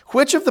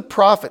 Which of the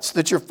prophets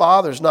did your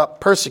fathers not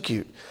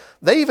persecute?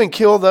 They even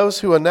killed those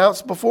who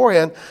announced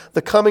beforehand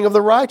the coming of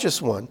the righteous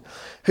one,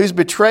 whose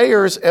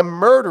betrayers and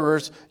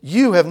murderers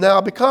you have now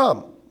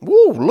become.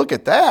 Woo, look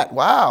at that.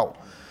 Wow.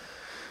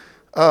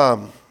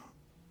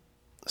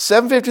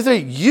 753,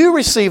 you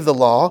received the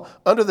law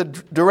under the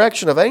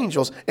direction of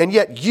angels, and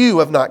yet you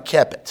have not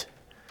kept it.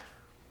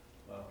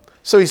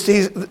 So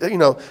he's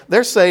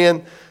they're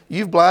saying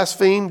you've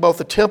blasphemed both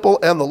the temple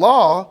and the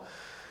law.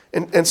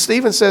 And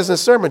Stephen says in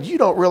his sermon, you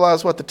don't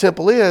realize what the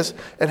temple is,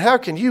 and how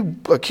can you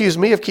accuse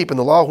me of keeping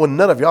the law when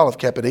none of y'all have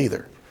kept it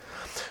either?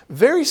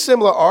 Very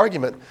similar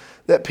argument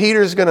that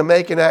Peter's going to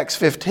make in Acts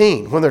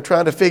 15 when they're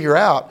trying to figure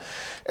out,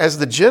 as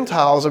the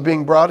Gentiles are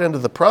being brought into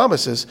the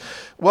promises,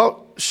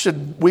 well,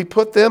 should we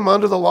put them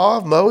under the law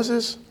of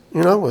Moses?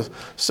 With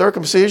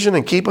circumcision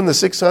and keeping the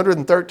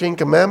 613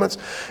 commandments.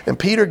 And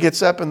Peter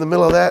gets up in the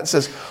middle of that and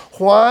says,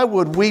 why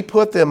would we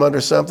put them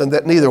under something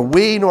that neither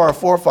we nor our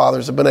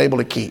forefathers have been able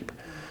to keep?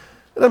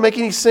 It doesn't make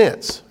any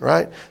sense,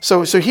 right?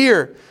 So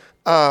here,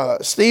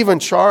 Stephen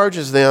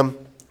charges them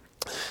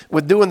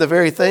with doing the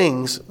very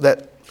things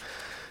that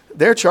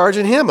they're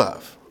charging him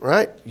of.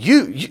 right?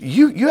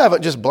 You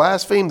haven't just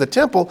blasphemed the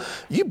temple,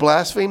 you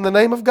blasphemed the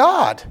name of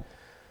God.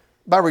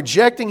 By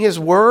rejecting his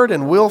word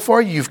and will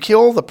for you, you've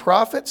killed the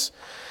prophets.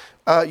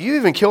 You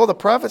even killed the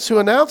prophets who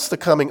announced the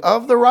coming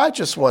of the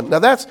righteous one. Now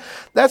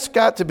that's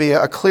got to be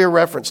a clear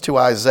reference to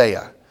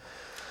Isaiah.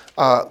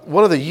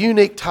 One of the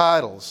unique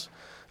titles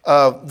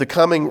of the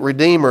coming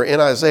Redeemer in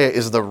Isaiah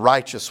is the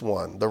righteous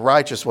one. The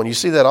righteous one. You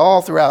see that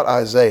all throughout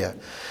Isaiah.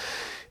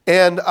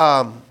 And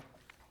I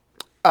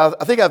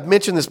think I've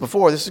mentioned this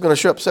before. This is going to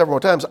show up several more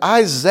times.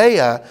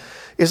 Isaiah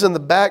is in the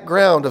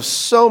background of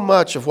so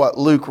much of what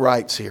Luke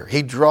writes here.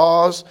 He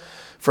draws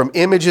from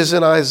images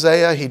in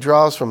Isaiah. He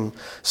draws from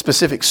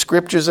specific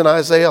scriptures in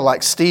Isaiah,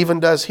 like Stephen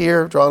does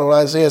here, drawing on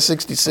Isaiah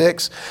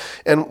 66.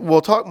 And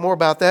we'll talk more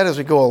about that as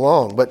we go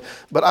along. But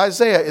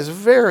Isaiah is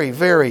very,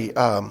 very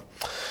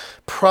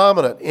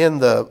prominent in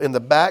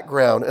the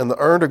background and the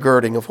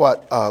undergirding of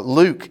what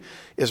Luke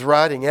is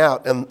writing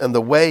out and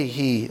the way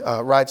he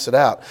writes it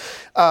out.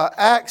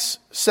 Acts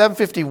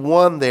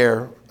 7:51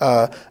 there,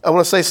 I want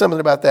to say something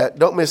about that.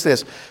 Don't miss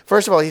this.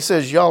 First of all, he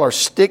says, y'all are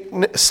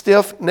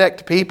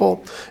stiff-necked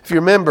people. If you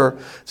remember,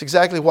 it's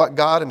exactly what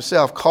God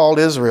himself called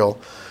Israel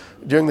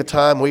during the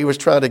time when he was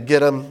trying to get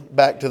them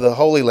back to the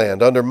Holy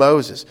Land under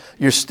Moses.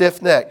 You're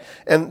stiff-necked.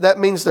 And that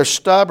means they're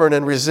stubborn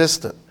and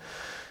resistant,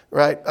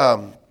 right?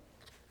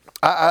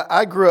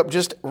 I grew up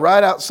just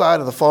right outside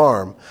of the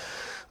farm.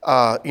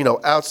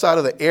 Outside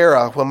of the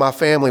era when my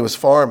family was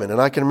farming. And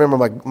I can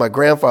remember my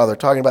grandfather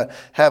talking about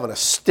having a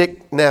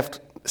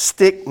stiff-necked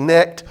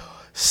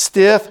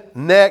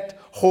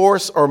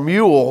horse or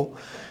mule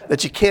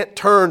that you can't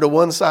turn to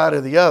one side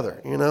or the other,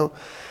 One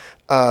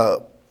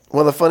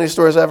of the funniest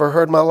stories I ever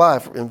heard in my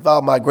life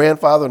involved my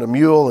grandfather and a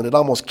mule, and it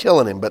almost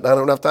killing him, but I don't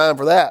have enough time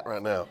for that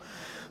right now.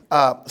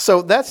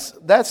 So that's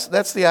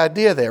the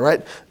idea there,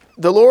 right?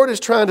 The Lord is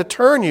trying to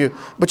turn you,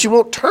 but you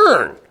won't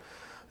turn.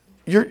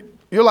 You're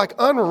like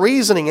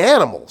unreasoning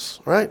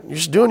animals, right? You're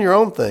just doing your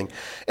own thing.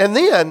 And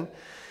then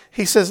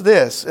he says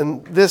this,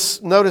 and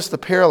this, notice the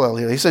parallel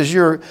here. He says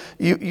you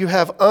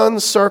have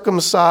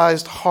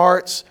uncircumcised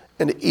hearts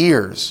and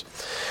ears.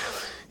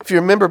 If you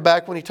remember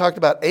back when he talked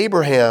about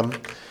Abraham,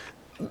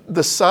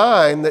 the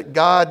sign that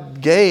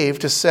God gave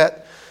to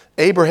set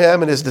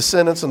Abraham and his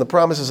descendants and the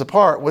promises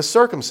apart was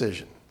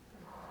circumcision.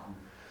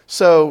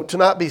 So to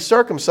not be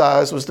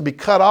circumcised was to be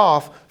cut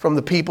off from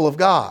the people of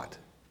God.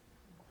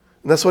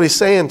 And that's what he's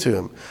saying to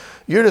him.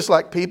 You're just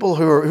like people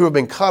who have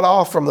been cut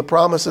off from the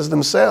promises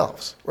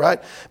themselves,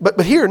 right?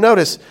 But here,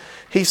 notice,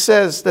 he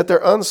says that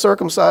they're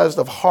uncircumcised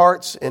of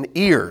hearts and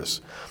ears.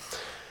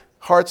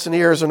 Hearts and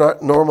ears are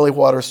not normally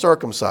what are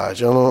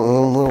circumcised. I don't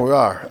know where we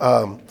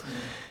are.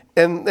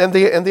 And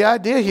the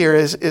idea here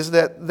is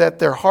that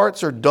their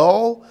hearts are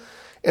dull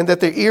and that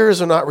their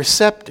ears are not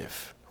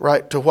receptive,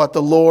 right, to what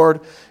the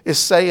Lord is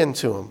saying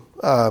to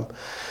them.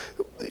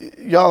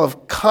 Y'all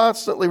have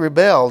constantly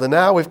rebelled, and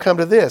now we've come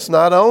to this.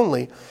 Not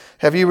only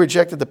have you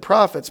rejected the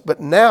prophets, but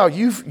now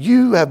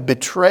you have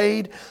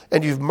betrayed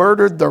and you've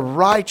murdered the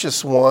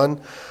righteous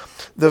one,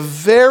 the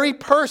very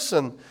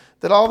person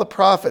that all the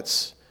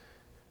prophets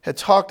had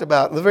talked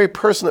about, and the very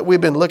person that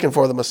we've been looking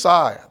for, the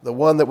Messiah, the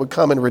one that would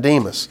come and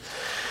redeem us.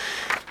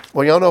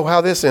 Well, y'all know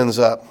how this ends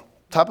up.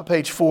 Top of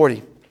page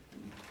 40,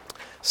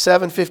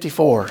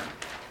 754.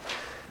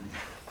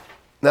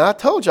 Now, I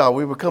told y'all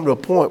we would come to a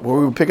point where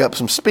we would pick up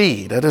some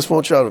speed. I just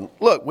want y'all to,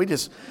 look, we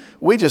just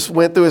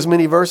went through as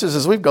many verses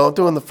as we've gone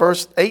through in the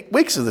first 8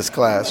 weeks of this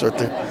class. Right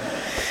there.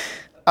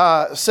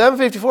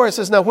 754, it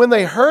says, now when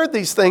they heard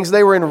these things,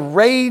 they were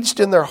enraged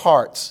in their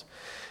hearts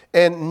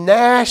and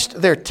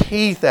gnashed their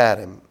teeth at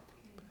him.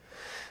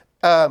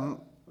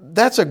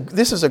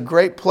 This is a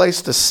great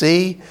place to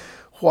see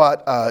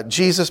what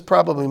Jesus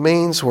probably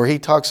means, where he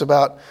talks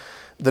about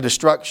the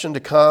destruction to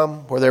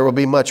come, where there will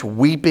be much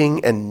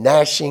weeping and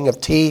gnashing of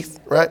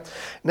teeth, right?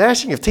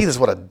 Gnashing of teeth is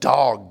what a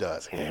dog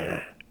does.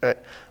 Right?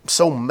 I'm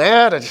so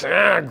mad, I just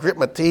grip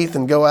my teeth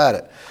and go at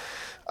it.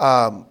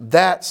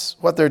 That's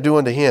what they're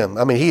doing to him.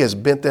 I mean, he has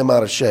bent them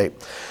out of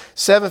shape.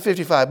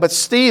 755, but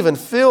Stephen,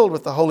 filled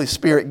with the Holy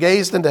Spirit,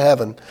 gazed into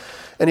heaven,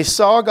 and he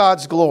saw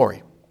God's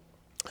glory,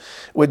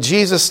 with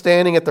Jesus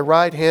standing at the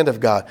right hand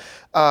of God.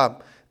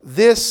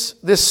 This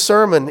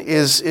sermon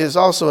is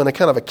also in a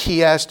kind of a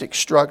chiastic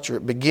structure.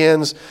 It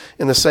begins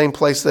in the same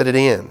place that it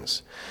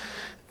ends.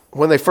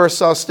 When they first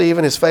saw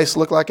Stephen, his face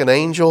looked like an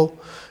angel.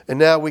 And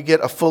now we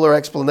get a fuller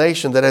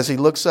explanation that as he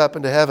looks up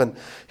into heaven,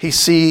 he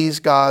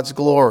sees God's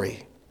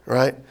glory,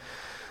 right?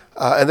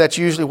 And that's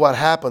usually what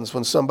happens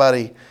when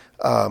somebody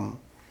has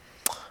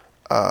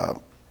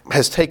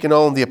taken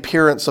on the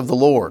appearance of the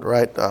Lord,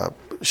 right?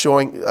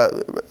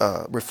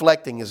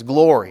 Reflecting his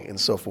glory and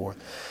so forth.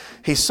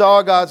 He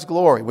saw God's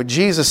glory with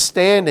Jesus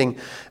standing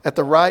at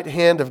the right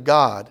hand of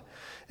God.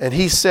 And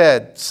he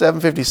said,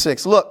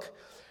 756, look,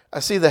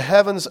 I see the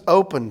heavens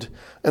opened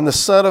and the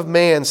Son of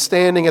Man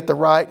standing at the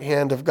right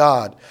hand of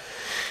God.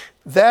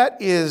 That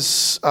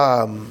is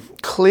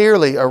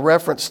clearly a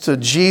reference to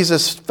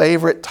Jesus'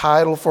 favorite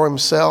title for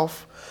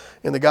himself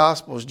in the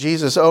Gospels.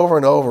 Jesus over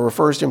and over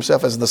refers to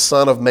himself as the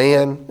Son of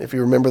Man, if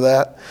you remember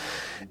that.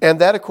 And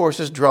that, of course,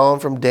 is drawn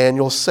from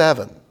Daniel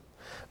 7.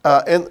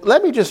 And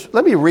let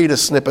me read a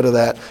snippet of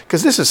that,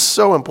 because this is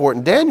so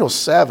important. Daniel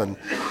 7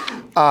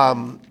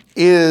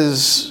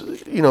 is,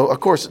 of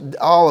course,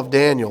 all of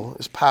Daniel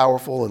is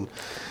powerful and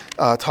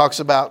talks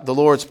about the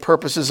Lord's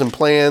purposes and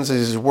plans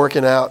as He's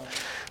working out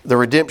the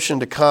redemption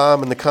to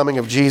come and the coming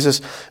of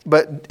Jesus.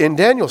 But in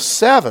Daniel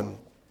 7,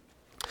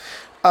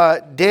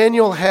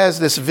 Daniel has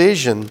this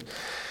vision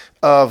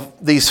of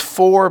these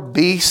 4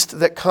 beasts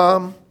that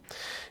come.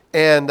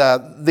 And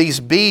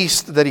these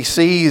beasts that he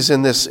sees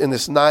in this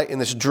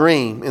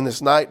dream, in this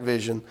night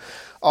vision,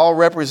 all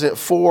represent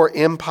 4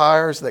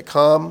 empires that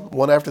come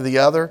one after the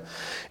other.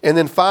 And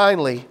then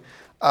finally,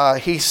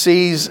 he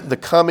sees the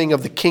coming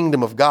of the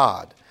kingdom of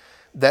God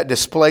that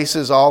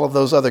displaces all of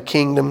those other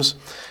kingdoms.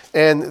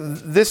 And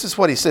this is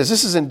what he says.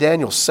 This is in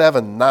Daniel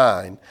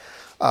 7:9.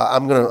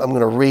 I'm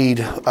gonna read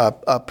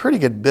a pretty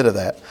good bit of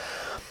that.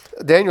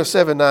 Daniel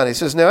 7:9. He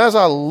says, "Now as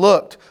I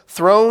looked,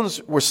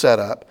 thrones were set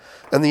up,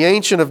 and the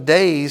Ancient of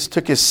Days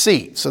took his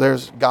seat." So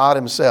there's God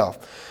himself.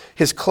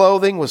 "His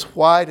clothing was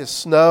white as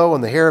snow,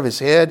 and the hair of his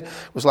head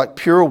was like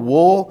pure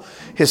wool.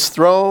 His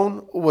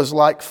throne was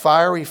like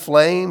fiery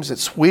flames.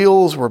 Its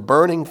wheels were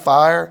burning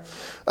fire.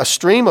 A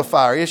stream of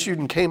fire issued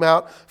and came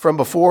out from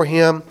before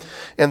him,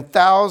 and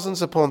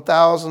thousands upon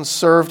thousands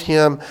served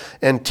him,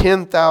 and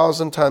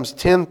 10,000 times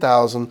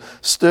 10,000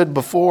 stood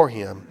before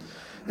him.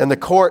 And the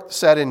court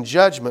sat in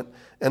judgment,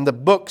 and the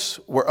books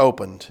were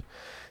opened."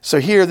 So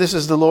here, this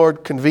is the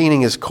Lord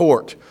convening his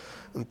court.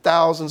 And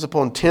thousands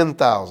upon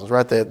 10,000,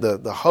 right?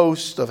 The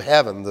hosts of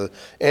heaven, the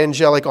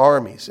angelic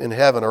armies in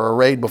heaven are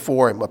arrayed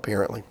before him,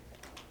 apparently.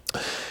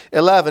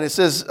 11, it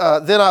says,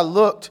 "Then I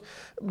looked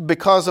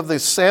because of the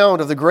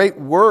sound of the great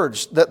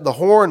words that the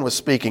horn was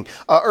speaking."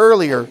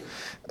 Earlier,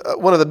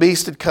 one of the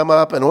beasts had come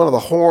up, and one of the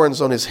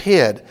horns on his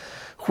head,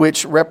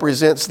 which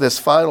represents this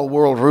final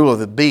world rule of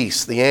the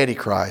beast, the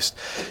Antichrist.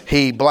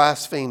 He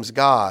blasphemes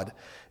God.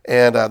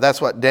 And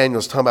that's what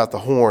Daniel's talking about, the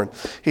horn.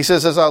 He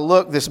says, "As I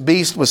looked, this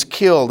beast was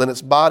killed, and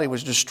its body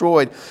was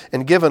destroyed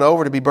and given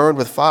over to be burned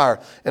with fire.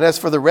 And as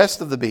for the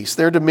rest of the beasts,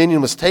 their dominion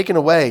was taken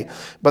away,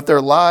 but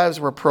their lives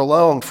were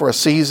prolonged for a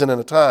season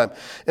and a time."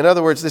 In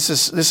other words, this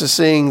is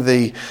seeing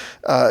the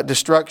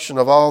destruction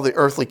of all the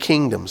earthly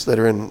kingdoms that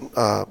are in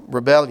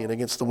rebellion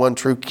against the one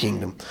true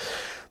kingdom.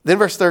 Then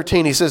verse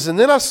 13, he says, "And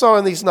then I saw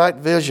in these night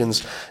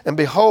visions, and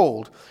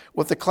behold,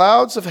 with the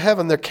clouds of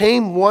heaven there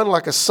came one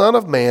like a son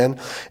of man,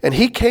 and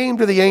he came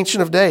to the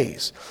Ancient of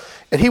Days.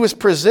 And he was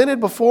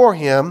presented before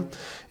him,"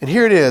 and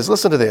here it is,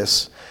 listen to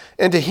this,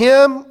 "and to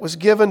him was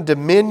given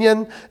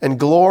dominion and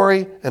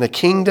glory and a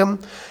kingdom,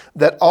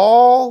 that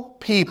all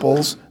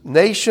peoples,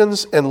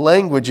 nations, and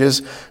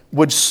languages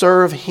would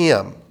serve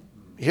him."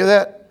 You hear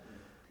that?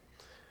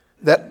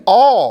 That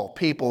all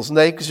peoples,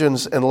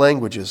 nations, and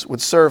languages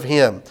would serve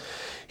him.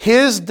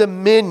 "His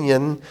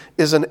dominion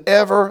is an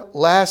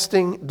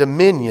everlasting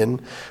dominion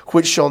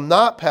which shall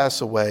not pass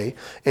away,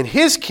 and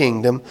his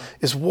kingdom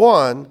is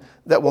one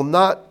that will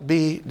not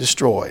be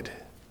destroyed."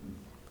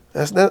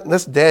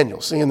 That's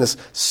Daniel seeing this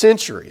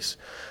centuries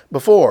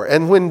before.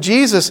 And when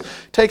Jesus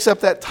takes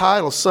up that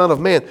title, Son of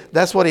Man,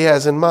 that's what he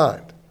has in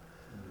mind.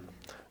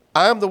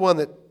 I'm the one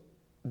that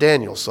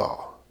Daniel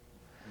saw.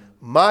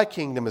 My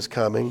kingdom is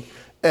coming,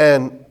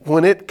 and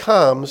when it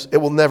comes, it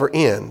will never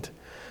end.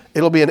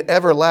 It'll be an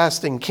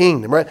everlasting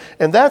kingdom, right?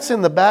 And that's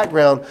in the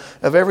background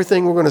of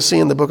everything we're going to see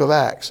in the book of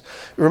Acts.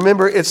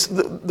 Remember, it's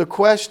the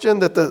question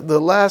that the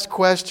last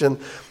question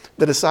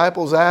the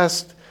disciples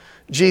asked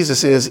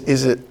Jesus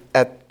is it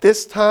at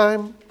this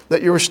time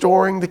that you're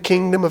restoring the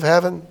kingdom of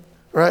heaven,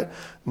 right?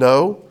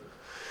 No.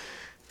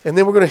 And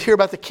then we're going to hear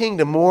about the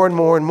kingdom more and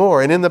more and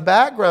more. And in the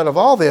background of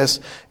all this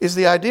is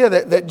the idea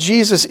that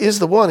Jesus is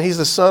the one. He's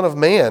the Son of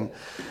Man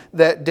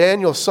that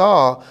Daniel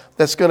saw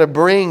that's going to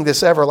bring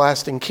this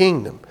everlasting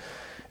kingdom.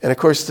 And of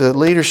course, the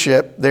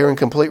leadership, they're in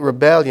complete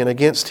rebellion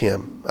against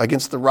him,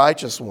 against the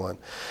righteous one.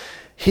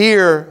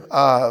 Here,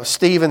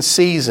 Stephen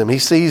sees him. He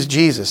sees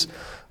Jesus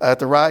at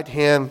the right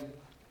hand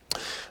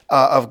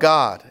of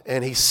God.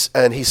 And he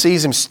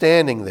sees him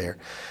standing there.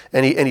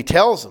 And he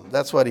tells him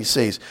that's what he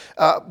sees.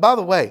 By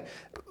the way,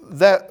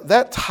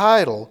 that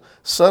title,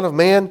 Son of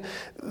Man,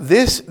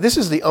 this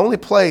is the only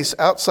place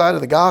outside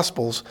of the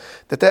Gospels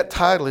that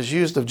title is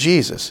used of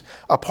Jesus,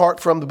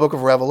 apart from the book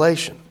of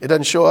Revelation. It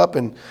doesn't show up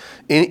in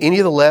any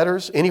of the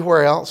letters,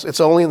 anywhere else.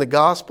 It's only in the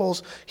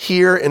Gospels,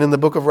 here, and in the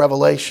book of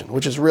Revelation,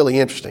 which is really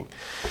interesting.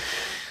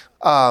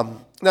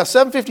 Now,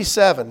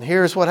 757,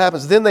 here's what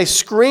happens. "Then they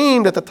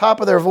screamed at the top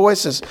of their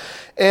voices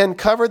and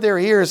covered their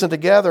ears, and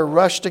together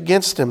rushed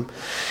against him."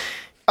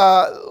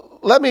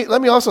 Let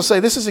me also say,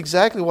 this is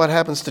exactly what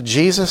happens to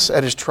Jesus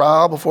at his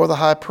trial before the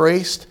high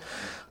priest.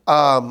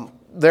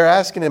 They're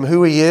asking him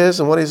who he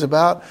is and what he's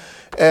about.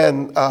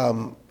 And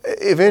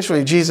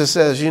eventually Jesus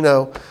says,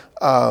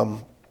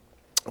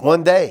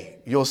 one day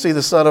you'll see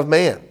the Son of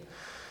Man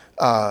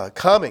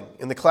coming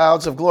in the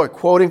clouds of glory,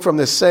 quoting from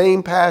this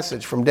same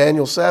passage from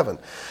Daniel 7.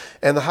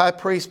 And the high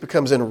priest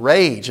becomes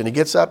enraged, and he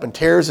gets up and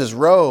tears his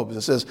robes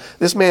and says,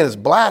 this man is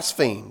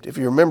blasphemed, if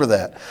you remember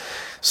that.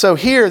 So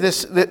here,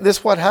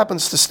 this what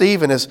happens to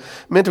Stephen is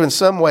meant to in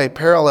some way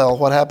parallel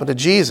what happened to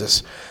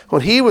Jesus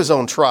when he was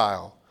on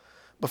trial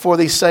before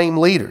these same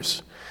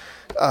leaders.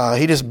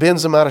 He just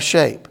bends them out of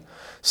shape.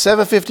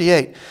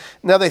 7:58.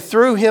 Now they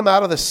threw him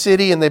out of the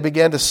city and they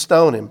began to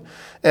stone him.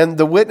 And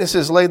the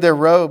witnesses laid their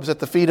robes at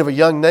the feet of a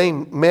young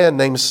man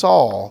named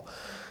Saul.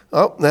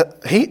 Oh,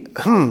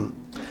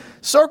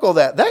 circle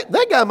that.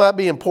 That guy might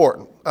be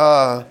important.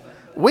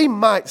 We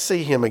might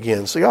see him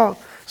again. So y'all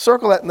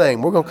circle that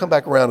name. We're going to come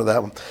back around to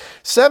that one.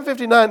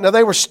 7:59. Now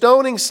they were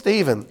stoning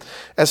Stephen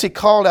as he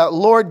called out,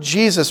 Lord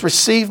Jesus,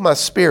 receive my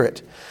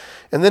spirit.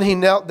 And then he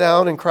knelt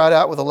down and cried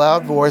out with a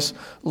loud voice,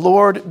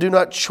 Lord, do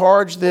not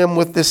charge them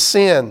with this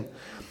sin.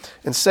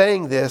 And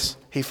saying this,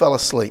 he fell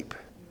asleep.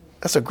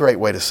 That's a great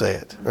way to say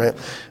it, right?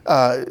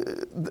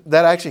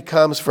 That actually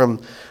comes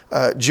from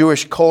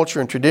Jewish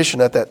culture and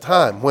tradition at that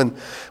time.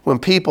 When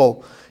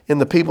people in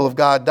the people of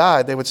God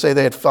died, they would say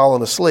they had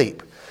fallen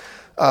asleep.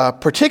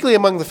 Particularly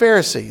among the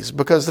Pharisees,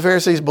 because the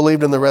Pharisees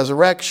believed in the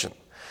resurrection.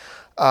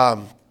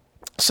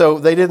 So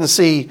they didn't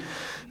see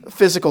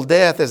physical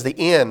death as the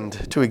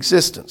end to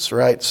existence,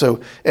 right?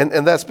 So,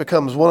 and that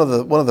becomes one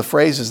of the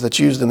phrases that's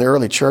used in the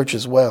early church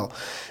as well.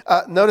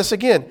 Notice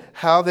again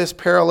how this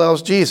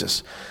parallels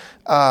Jesus.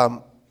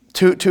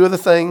 Two of the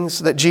things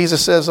that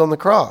Jesus says on the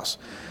cross.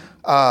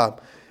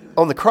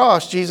 On the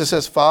cross, Jesus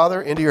says,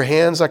 Father, into your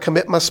hands I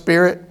commit my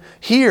spirit.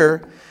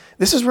 Here,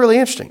 this is really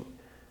interesting.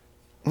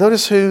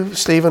 Notice who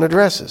Stephen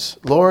addresses.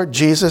 Lord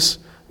Jesus,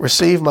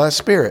 receive my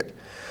spirit.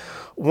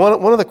 One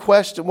of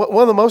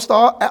the most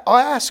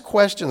asked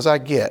questions I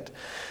get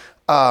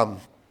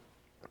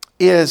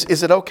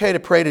is it okay to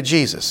pray to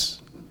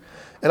Jesus?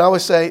 And I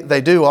always say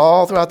they do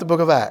all throughout the book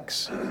of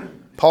Acts.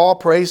 Paul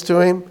prays to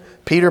him.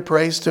 Peter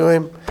prays to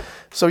him.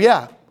 So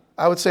yeah,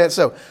 I would say it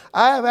so.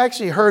 I have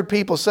actually heard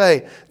people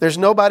say there's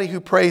nobody who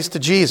prays to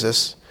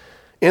Jesus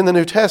in the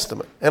New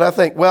Testament. And I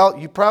think, well,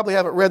 you probably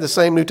haven't read the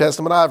same New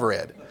Testament I've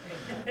read.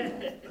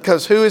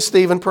 Because who is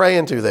Stephen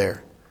praying to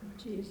there?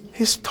 Jesus.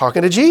 He's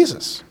talking to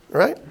Jesus,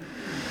 right?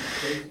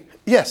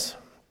 Yes?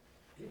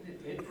 Isn't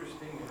it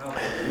interesting how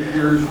the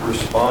leaders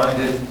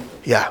responded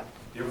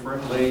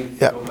differently?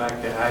 Yeah. Go back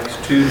to Acts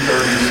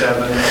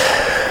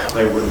 2:37.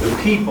 They were the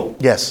people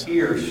pierced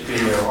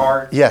in their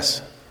heart.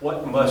 Yes.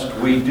 What must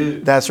we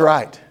do? That's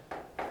right.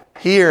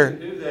 Here,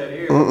 do that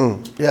here.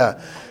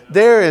 Yeah.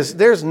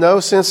 There's no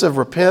sense of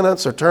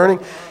repentance or turning.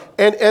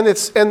 And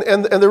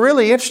the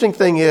really interesting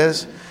thing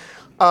is,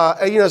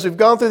 as we've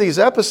gone through these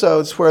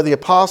episodes where the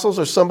apostles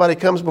or somebody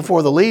comes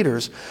before the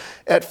leaders,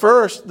 at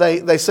first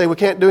they say we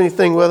can't do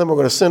anything with them. We're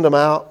going to send them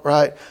out,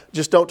 right?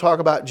 Just don't talk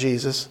about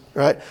Jesus,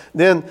 right?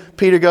 Then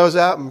Peter goes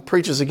out and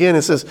preaches again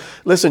and says,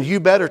 listen, you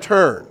better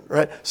turn,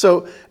 right?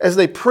 So as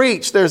they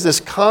preach, there's this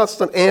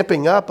constant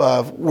amping up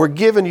of we're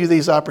giving you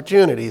these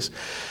opportunities.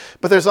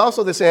 But there's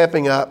also this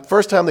amping up.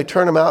 First time they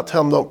turn them out,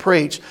 tell them don't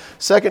preach.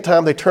 Second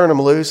time they turn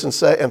them loose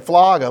and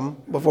flog them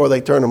before they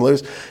turn them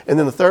loose. And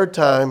then the third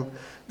time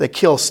they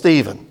kill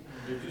Stephen.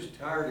 They're just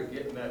tired of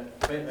getting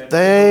that.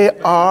 They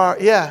are,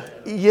 yeah.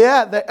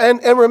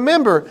 And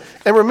remember,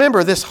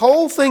 this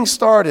whole thing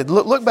started.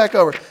 Look back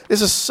over.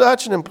 This is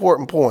such an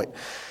important point.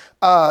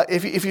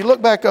 If you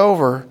look back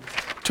over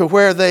to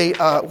where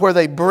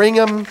they bring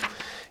them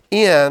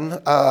in,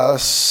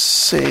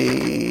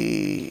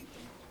 see.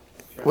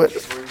 What?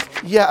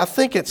 Yeah, I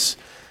think it's.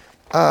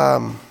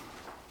 No,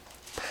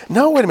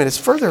 wait a minute. It's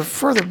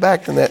further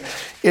back than that.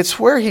 It's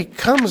where he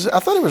comes. I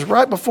thought it was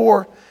right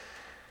before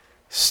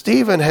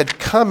Stephen had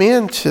come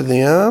into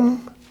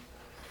them.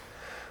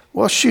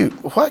 Well, shoot.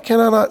 Why can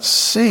I not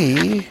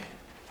see?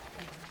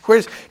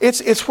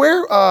 It's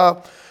where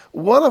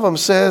one of them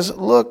says,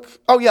 "Look."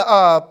 Oh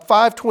yeah,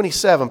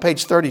 527,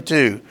 page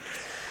 32.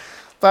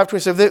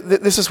 527.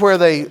 This is where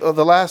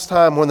the last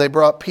time when they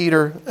brought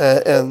Peter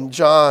and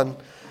John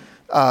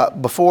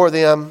before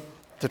them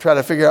to try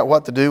to figure out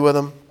what to do with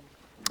them.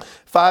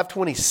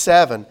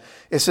 527,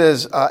 it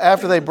says,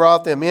 after they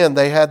brought them in,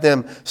 they had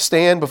them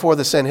stand before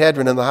the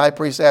Sanhedrin, and the high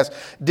priest asked,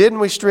 didn't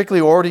we strictly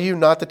order you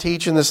not to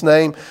teach in this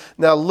name?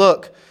 Now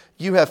look,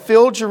 you have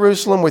filled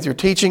Jerusalem with your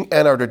teaching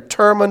and are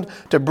determined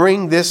to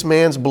bring this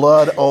man's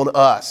blood on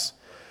us.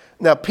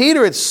 Now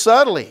Peter had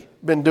subtly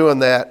been doing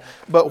that,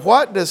 but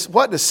what does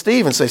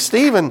Stephen say?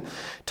 Stephen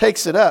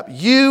takes it up.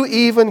 You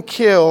even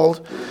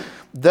killed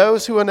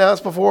those who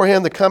announced before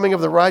him the coming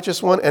of the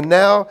righteous one, and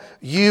now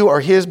you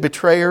are his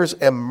betrayers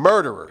and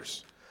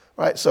murderers.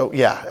 Right? So,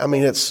 yeah, I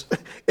mean, it's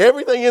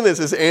everything in this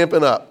is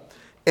amping up.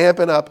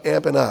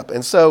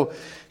 And so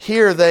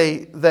here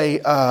they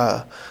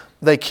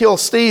kill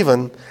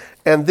Stephen,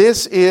 and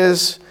this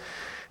is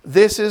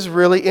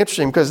really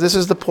interesting because this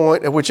is the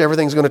point at which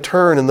everything's going to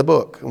turn in the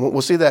book. And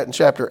we'll see that in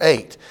chapter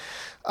 8.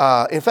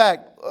 In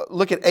fact,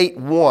 look at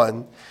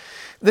 8:1.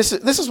 This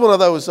is one of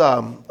those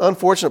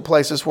unfortunate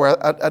places where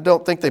I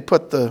don't think they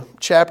put the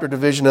chapter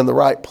division in the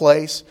right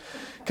place.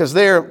 Because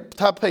there,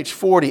 top of page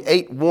 40,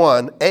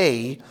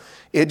 8:1a,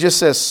 it just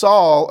says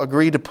Saul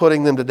agreed to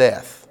putting them to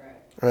death.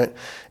 Right?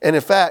 And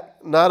in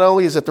fact, not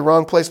only is it the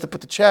wrong place to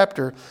put the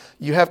chapter,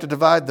 you have to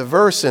divide the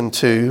verse in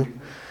two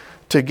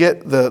to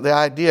get the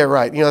idea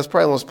right. That's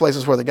probably one of those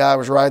places where the guy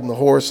was riding the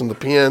horse and the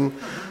pen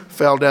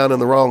fell down in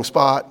the wrong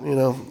spot.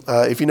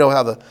 If you know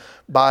how the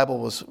Bible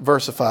was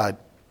versified.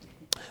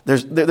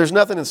 There's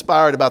nothing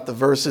inspired about the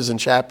verses and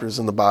chapters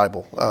in the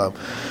Bible.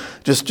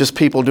 Just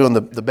people doing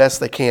the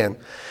best they can.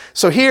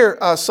 So here,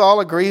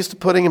 Saul agrees to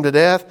putting him to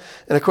death.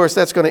 And of course,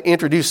 that's going to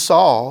introduce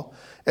Saul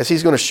as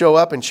he's going to show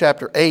up in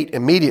chapter 8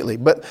 immediately.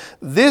 But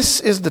this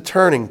is the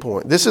turning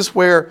point. This is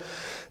where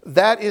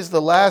that is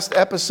the last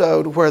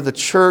episode where the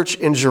church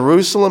in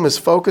Jerusalem is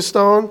focused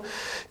on.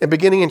 And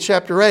beginning in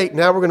chapter 8,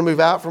 now we're going to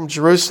move out from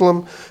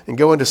Jerusalem and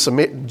go into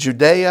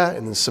Judea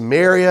and then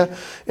Samaria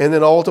and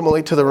then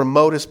ultimately to the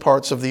remotest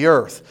parts of the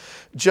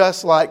earth.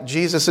 Just like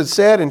Jesus had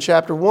said in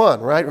chapter 1,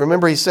 right?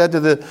 Remember, he said to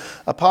the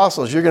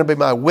apostles, you're going to be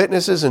my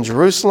witnesses in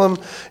Jerusalem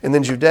and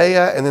then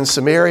Judea and then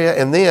Samaria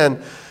and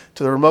then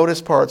to the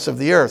remotest parts of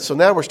the earth. So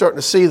now we're starting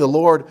to see the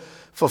Lord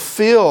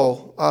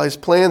fulfill his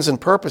plans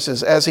and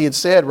purposes as he had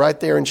said right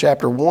there in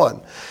chapter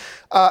 1.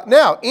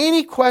 Now,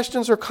 any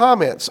questions or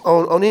comments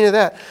on any of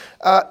that?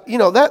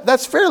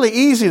 That's fairly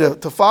easy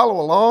to follow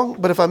along,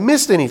 but if I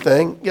missed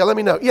anything, let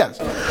me know. Yes?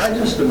 I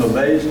just am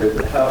amazed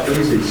at how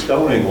easy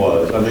stoning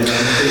was. I mean, I'm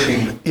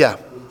thinking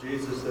with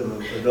Jesus and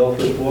the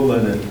adulterous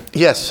woman. And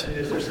yes.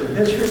 Is there some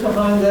history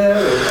behind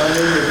that?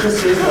 It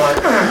just seems like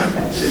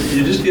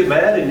you just get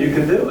mad and you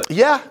can do it.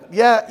 Yeah.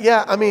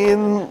 I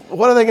mean,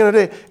 what are they going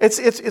to do?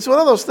 It's one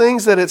of those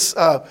things that it's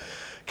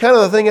kind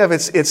of the thing of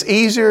it's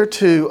easier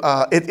to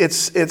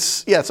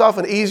it's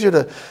often easier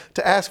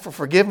to ask for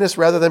forgiveness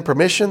rather than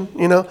permission,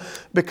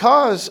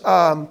 because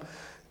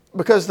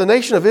the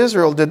nation of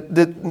Israel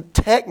did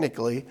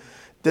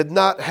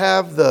not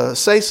have the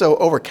say-so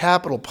over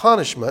capital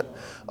punishment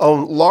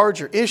on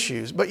larger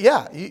issues. But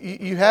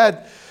you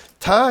had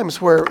times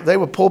where they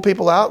would pull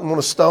people out and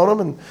want to stone them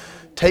and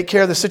take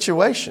care of the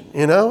situation,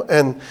 and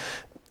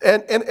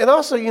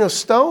also,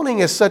 stoning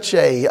is such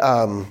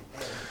a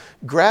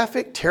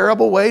graphic,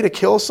 terrible way to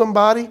kill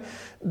somebody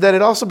that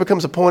it also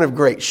becomes a point of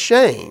great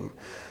shame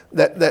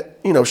that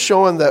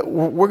showing that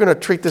we're going to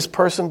treat this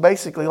person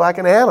basically like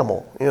an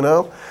animal,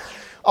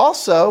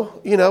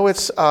 Also,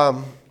 it's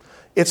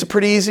a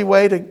pretty easy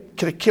way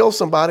to kill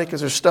somebody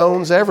because there's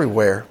stones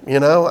everywhere,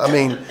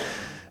 and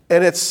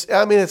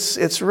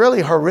it's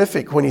really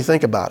horrific when you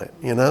think about it,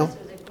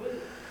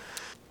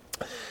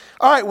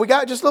 All right, we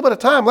got just a little bit of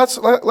time.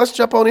 Let's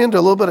jump on into a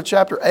little bit of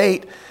chapter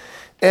 8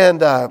 and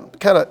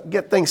kind of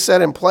get things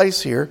set in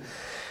place here.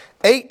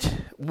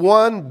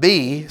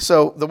 8:1b.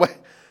 So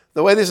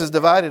the way this is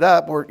divided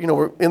up, we're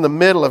in the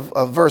middle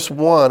of verse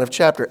 1 of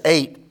chapter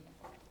 8.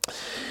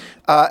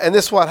 And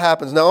this is what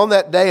happens. Now on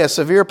that day, a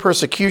severe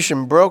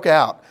persecution broke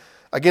out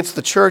against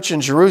the church in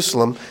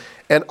Jerusalem,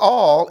 and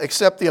all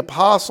except the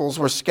apostles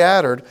were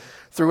scattered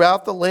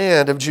throughout the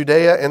land of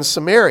Judea and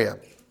Samaria.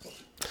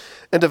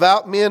 And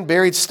devout men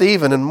buried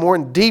Stephen and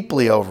mourned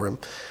deeply over him.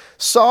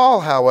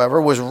 Saul,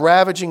 however, was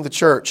ravaging the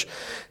church.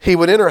 He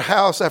would enter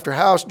house after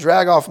house,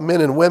 drag off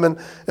men and women,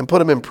 and put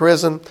them in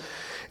prison.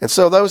 And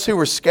so those who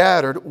were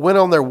scattered went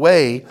on their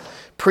way,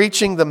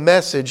 preaching the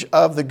message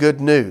of the good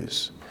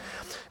news.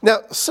 Now,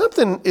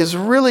 something is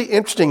really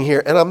interesting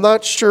here, and I'm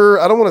not sure,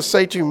 I don't want to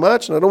say too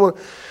much, and I don't want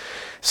to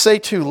say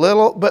too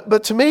little,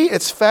 but to me,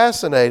 it's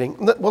fascinating.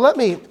 Well, let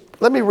me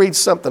read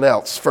something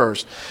else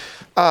first.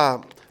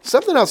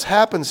 Something else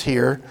happens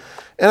here,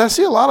 and I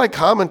see a lot of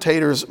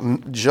commentators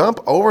jump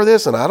over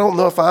this, and I don't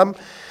know if I'm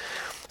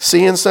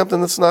seeing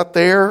something that's not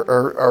there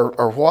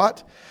or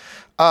what.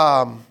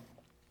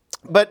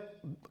 But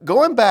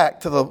going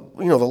back to the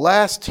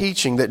last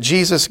teaching that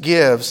Jesus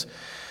gives,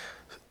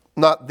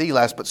 not the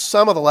last, but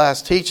some of the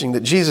last teaching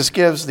that Jesus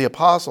gives the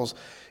apostles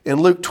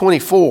in Luke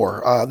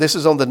 24. This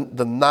is on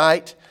the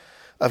night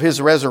of his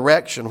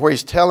resurrection, where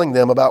he's telling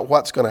them about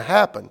what's going to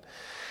happen.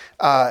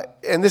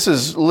 And this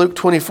is Luke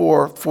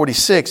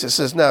 24:46. It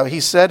says, "Now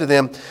he said to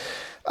them,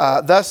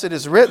 thus it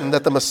is written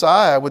that the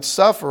Messiah would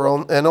suffer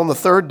and on the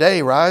third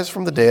day rise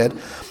from the dead,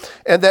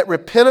 and that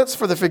repentance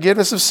for the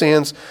forgiveness of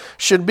sins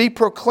should be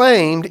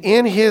proclaimed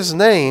in his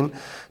name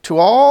to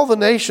all the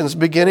nations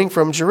beginning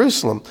from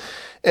Jerusalem.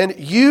 And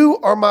you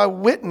are my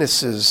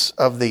witnesses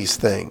of these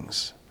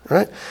things."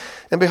 Right?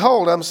 "And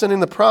behold, I'm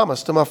sending the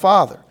promise to my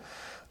Father.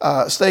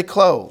 Stay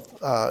clothed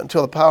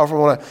until the power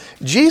from on high."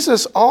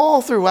 Jesus,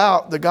 all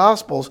throughout the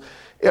Gospels,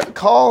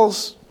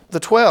 calls the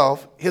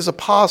 12 his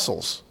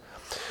apostles,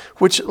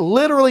 which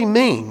literally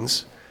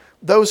means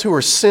those who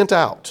are sent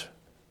out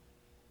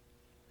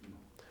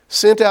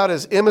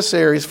as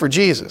emissaries for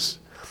Jesus.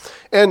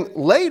 And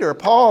later,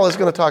 Paul is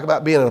going to talk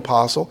about being an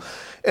apostle.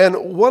 And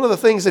one of the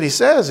things that he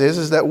says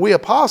is that we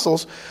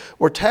apostles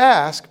were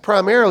tasked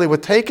primarily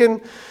with taking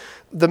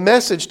the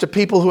message to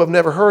people who have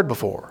never heard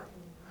before.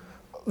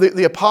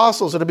 The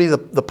apostles are to be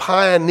the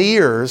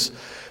pioneers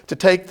to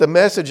take the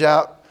message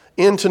out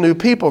into new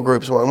people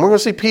groups. And we're going to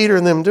see Peter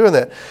and them doing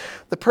that.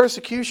 The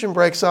persecution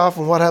breaks off,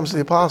 and what happens to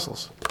the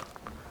apostles?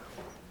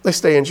 They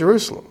stay in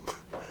Jerusalem.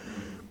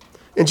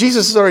 And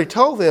Jesus has already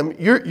told them,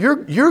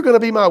 you're going to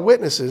be my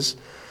witnesses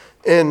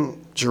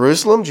in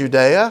Jerusalem,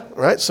 Judea,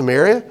 right,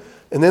 Samaria,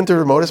 and then to the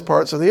remotest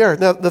parts of the earth.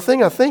 Now, the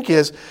thing I think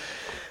is,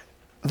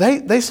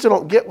 they still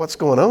don't get what's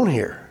going on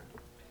here,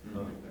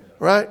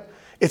 right?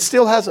 It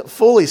still hasn't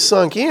fully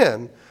sunk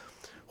in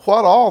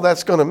what all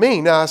that's going to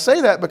mean. Now, I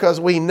say that because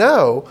we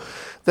know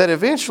that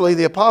eventually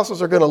the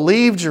apostles are going to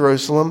leave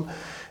Jerusalem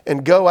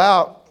and go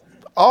out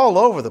all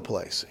over the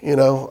place. You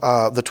know,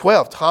 the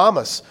 12,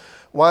 Thomas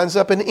winds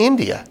up in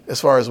India, as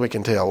far as we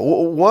can tell.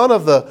 One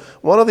of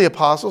the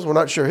apostles, we're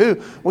not sure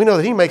who, we know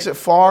that he makes it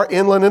far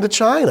inland into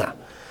China.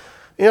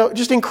 You know,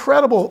 just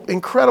incredible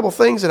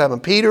things that happen.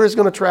 Peter is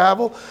going to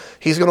travel.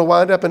 He's going to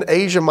wind up in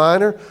Asia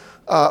Minor,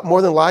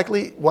 more than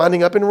likely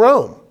winding up in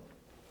Rome.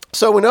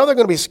 So we know they're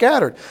going to be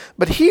scattered.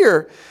 But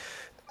here,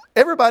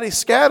 everybody's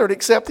scattered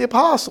except the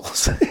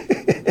apostles.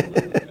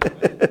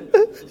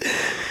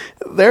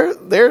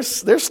 They're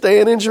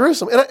staying in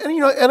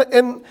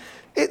Jerusalem.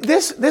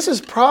 This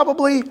is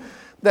probably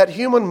that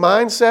human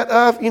mindset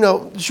of, you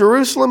know,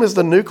 Jerusalem is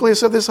the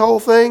nucleus of this whole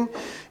thing,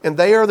 and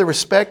they are the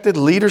respected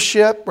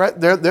leadership, right?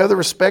 They're the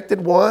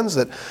respected ones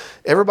that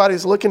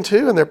everybody's looking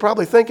to, and they're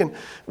probably thinking,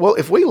 well,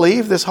 if we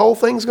leave, this whole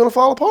thing's going to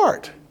fall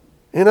apart,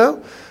 you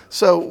know?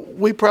 So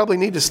we probably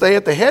need to stay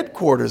at the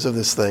headquarters of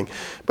this thing.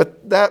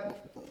 But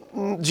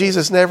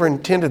Jesus never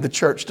intended the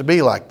church to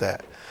be like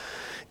that.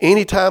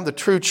 Anytime the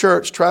true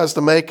church tries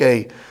to make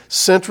a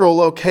central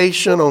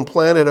location on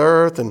planet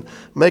Earth and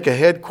make a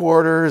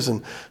headquarters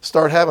and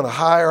start having a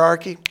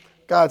hierarchy,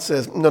 God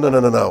says,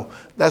 no.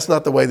 That's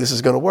not the way this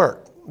is going to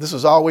work. This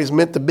was always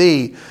meant to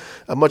be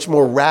a much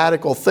more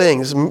radical thing.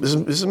 This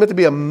is meant to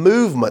be a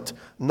movement,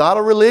 not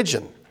a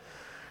religion. And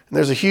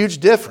there's a huge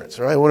difference,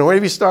 right? Whenever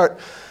you start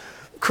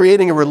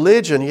creating a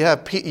religion, you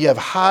have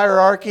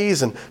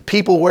hierarchies and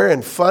people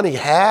wearing funny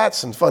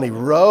hats and funny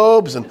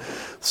robes, and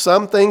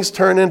some things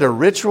turn into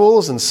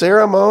rituals and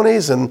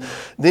ceremonies, and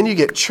then you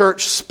get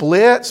church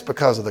splits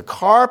because of the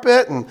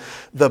carpet and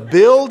the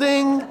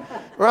building,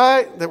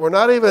 right? That we're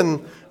not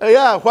even,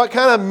 what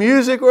kind of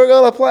music we're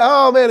going to play.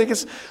 Oh man, it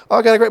gets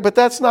all kind of great. But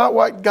that's not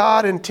what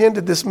God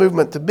intended this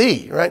movement to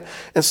be, right?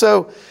 And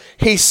so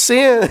he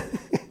sent...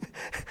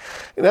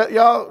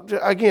 Y'all,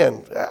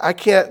 again, I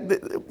can't,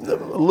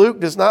 Luke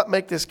does not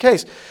make this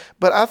case,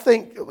 but I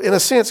think, in a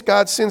sense,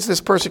 God sends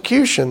this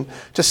persecution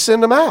to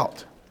send them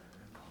out.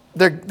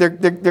 They're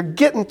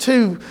getting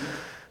too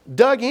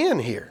dug in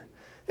here.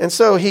 And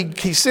so he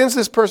sends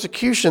this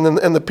persecution,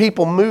 and the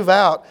people move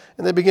out,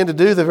 and they begin to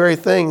do the very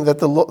thing that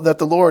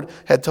the Lord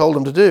had told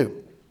them to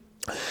do.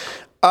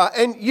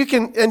 And you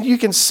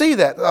can see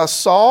that.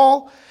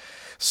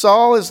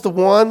 Saul is the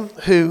one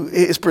who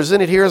is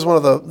presented here as one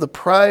of the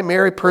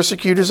primary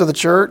persecutors of the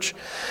church.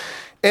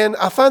 And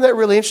I find that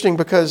really interesting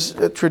because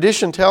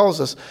tradition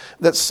tells us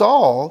that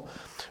Saul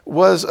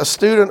was a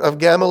student of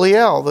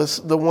Gamaliel,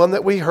 the one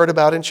that we heard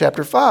about in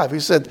chapter 5. He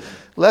said,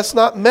 let's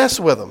not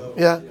mess with him.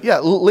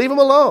 Leave him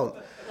alone.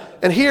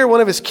 And here, one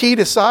of his key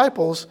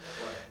disciples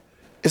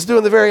is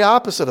doing the very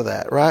opposite of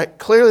that, right?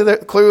 Clearly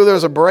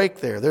there's a break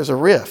there. There's a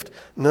rift.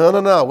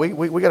 No.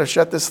 We got to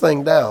shut this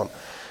thing down,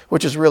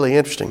 which is really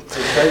interesting.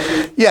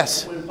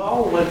 Yes. When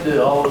Paul went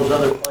to all those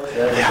other places,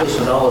 Ephesus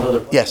and all those other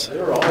places, yes,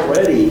 there were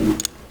already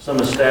some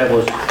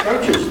established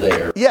churches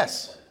there.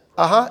 Yes.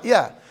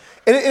 Yeah.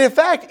 And in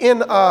fact,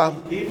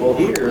 people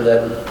here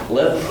that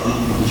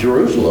left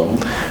Jerusalem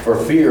for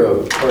fear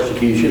of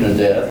persecution and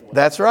death.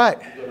 That's right.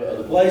 Go to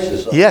other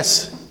places. So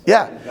yes.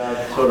 Yeah.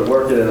 God sort of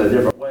worked it in a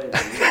different way.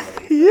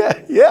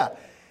 Yeah.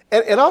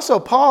 And also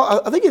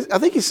Paul, I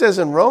think he says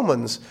in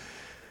Romans,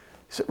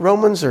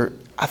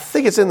 I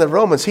think it's in the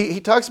Romans,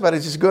 he talks about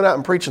it, he's going out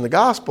and preaching the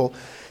gospel.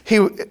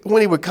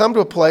 When he would come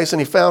to a place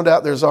and he found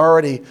out there's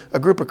already a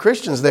group of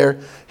Christians there,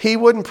 he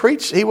wouldn't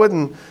preach, he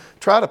wouldn't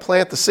try to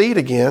plant the seed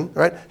again,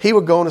 right? He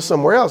would go into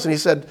somewhere else. And he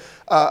said,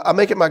 I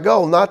make it my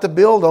goal not to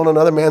build on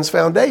another man's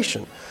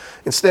foundation,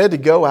 instead to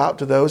go out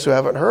to those who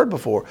haven't heard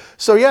before.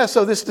 So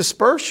this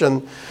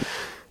dispersion,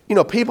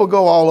 people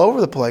go all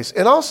over the place.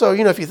 And also,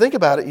 if you think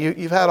about it,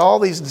 you've had all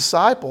these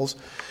disciples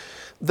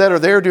that are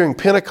there during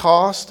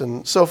Pentecost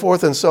and so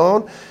forth and so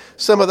on.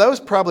 Some of those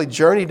probably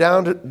journeyed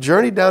down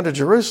to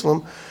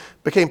Jerusalem,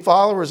 became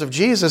followers of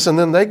Jesus, and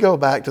then they go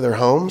back to their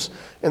homes,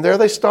 and there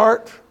they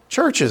start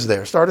churches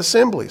there, start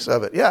assemblies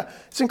of it. Yeah,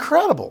 it's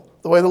incredible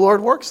the way the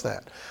Lord works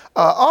that.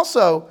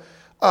 Also,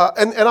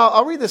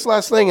 I'll read this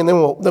last thing, and then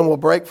we'll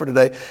break for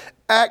today.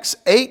 Acts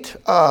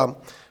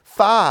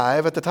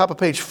 8:5 at the top of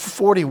page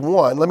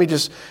 41. Let me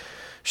just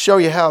show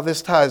you how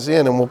this ties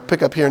in, and we'll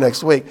pick up here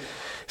next week.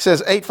 It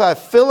says 8:5,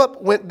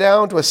 Philip went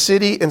down to a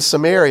city in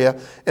Samaria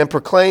and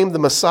proclaimed the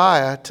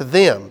Messiah to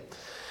them.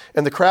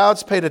 And the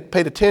crowds paid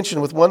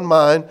attention with one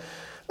mind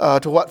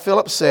to what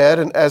Philip said,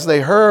 and as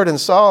they heard and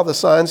saw the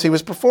signs he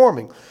was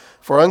performing.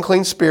 For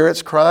unclean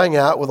spirits, crying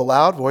out with a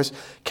loud voice,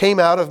 came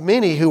out of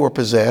many who were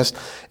possessed,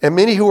 and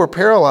many who were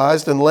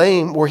paralyzed and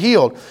lame were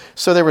healed.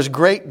 So there was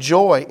great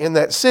joy in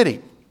that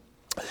city.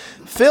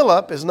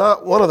 Philip is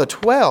not one of the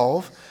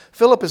 12.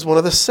 Philip is one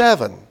of the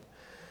 7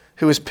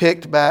 who was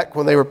picked back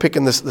when they were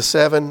picking the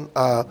 7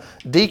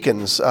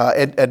 deacons,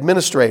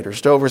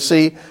 administrators, to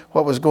oversee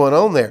what was going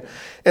on there.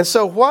 And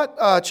so what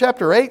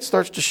chapter 8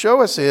 starts to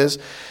show us is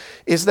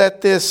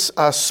that this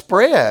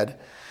spread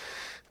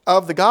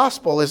of the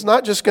gospel is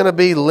not just going to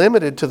be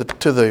limited to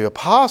the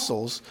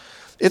apostles.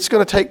 It's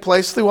going to take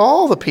place through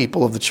all the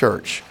people of the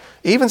church.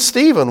 Even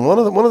Stephen, one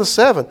of the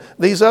 7,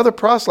 these other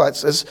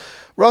proselytes, as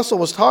Russell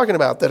was talking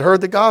about, that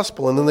heard the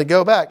gospel and then they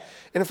go back.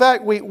 And in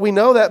fact, we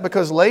know that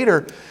because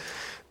later,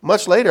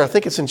 much later, I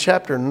think it's in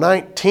chapter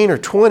 19 or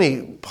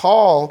 20,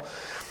 Paul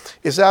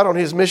is out on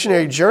his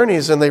missionary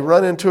journeys and they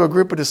run into a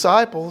group of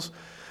disciples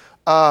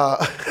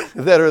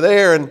that are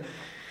there, and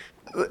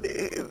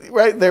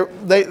right,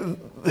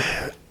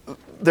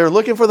 they're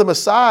looking for the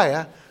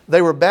Messiah.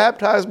 They were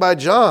baptized by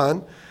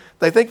John.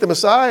 They think the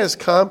Messiah has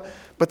come,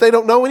 but they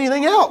don't know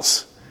anything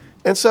else.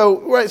 And so,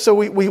 right, so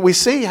we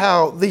see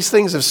how these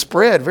things have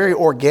spread very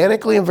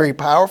organically and very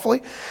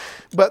powerfully.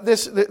 But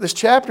this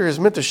chapter is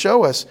meant to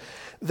show us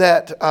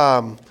that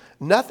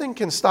nothing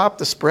can stop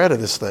the spread of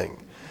this thing.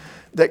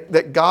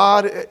 That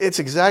God, it's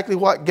exactly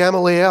what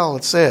Gamaliel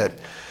had said.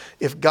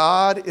 If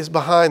God is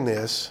behind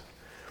this,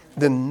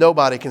 then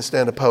nobody can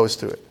stand opposed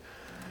to it.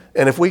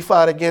 And if we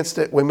fight against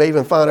it, we may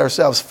even find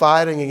ourselves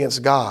fighting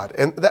against God.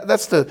 And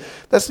that's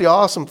the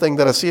awesome thing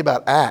that I see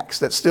about Acts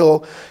that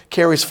still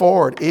carries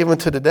forward even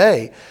to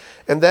today.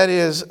 And that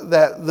is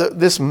that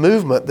this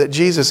movement that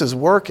Jesus is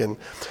working,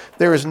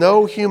 there is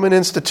no human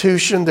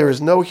institution, there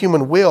is no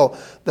human will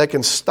that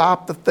can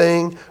stop the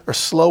thing or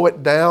slow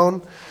it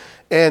down.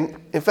 And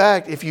in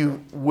fact, if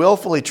you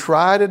willfully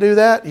try to do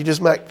that, you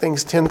just make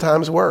things 10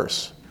 times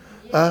worse.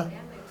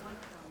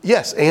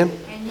 Yes, Ann?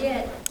 And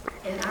yet,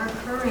 in our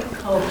current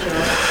culture,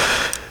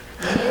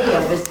 many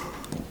of us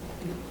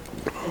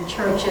in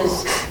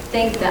churches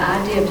think the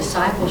idea of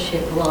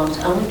discipleship belongs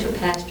only to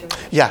pastors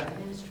and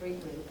ministry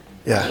leaders.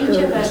 Yeah.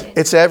 Each of us,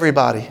 it's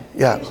everybody.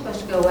 Yeah. We're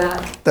supposed to go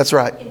out. That's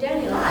right. In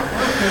daily life,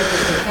 I don't care if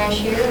it's the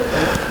cashier or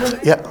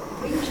whoever.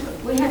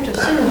 Yeah. We have to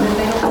assume that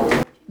they don't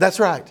know. That's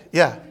right.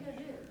 Yeah.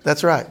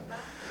 That's right.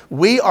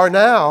 We are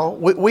now,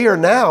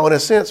 in a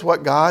sense,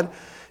 what God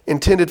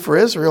intended for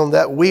Israel, in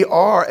that we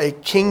are a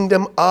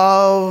kingdom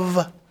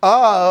of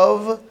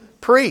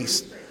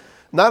priests.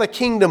 Not a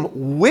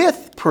kingdom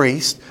with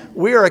priests.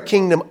 We are a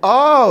kingdom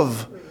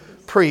of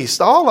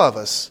priests. All of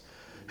us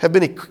have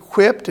been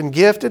equipped and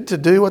gifted to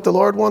do what the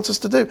Lord wants us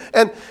to do.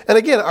 And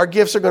again, our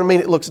gifts are going to mean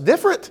it looks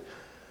different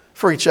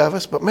for each of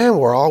us, but man,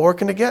 we're all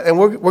working together. And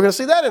we're going to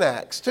see that in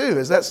Acts too,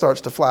 as that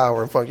starts to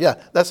flower and function. Yeah,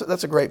 that's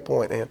a great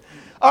point, Ann.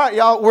 All right,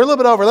 y'all, we're a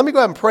little bit over. Let me go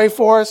ahead and pray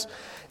for us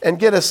and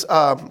get us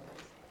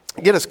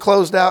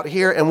closed out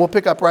here, and we'll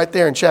pick up right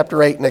there in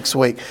chapter 8 next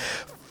week.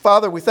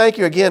 Father, we thank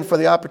you again for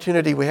the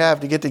opportunity we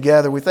have to get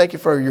together. We thank you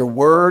for your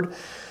word,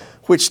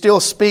 which still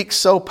speaks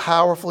so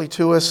powerfully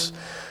to us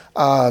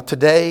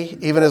today,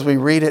 even as we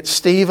read it.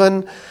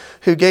 Stephen,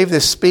 who gave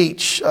this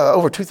speech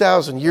over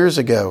 2,000 years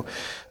ago,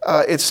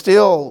 it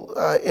still,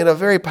 in a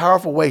very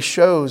powerful way,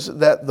 shows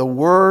that the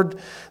word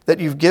that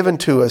you've given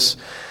to us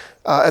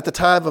at the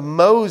time of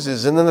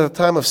Moses and then at the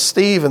time of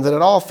Stephen, that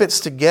it all fits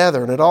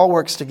together and it all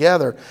works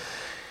together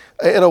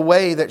in a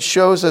way that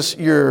shows us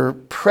your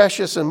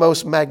precious and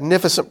most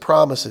magnificent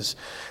promises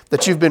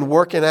that you've been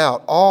working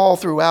out all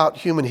throughout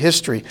human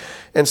history.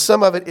 And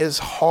some of it is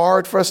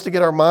hard for us to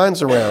get our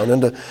minds around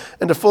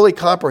and to fully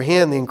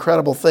comprehend the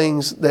incredible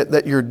things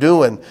that you're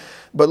doing.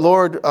 But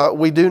Lord,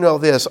 we do know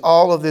this.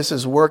 All of this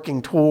is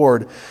working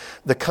toward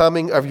the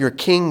coming of your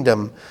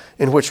kingdom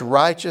in which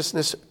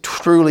righteousness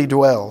truly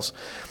dwells.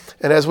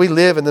 And as we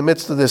live in the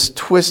midst of this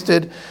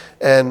twisted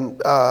and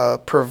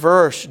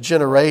perverse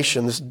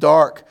generation, this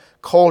dark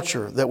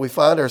culture that we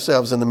find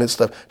ourselves in the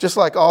midst of, just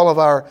like all of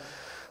our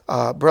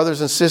brothers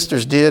and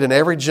sisters did in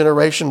every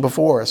generation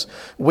before us,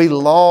 we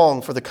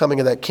long for the coming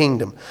of that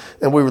kingdom.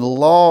 And we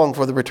long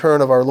for the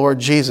return of our Lord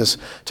Jesus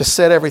to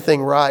set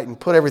everything right and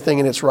put everything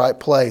in its right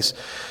place,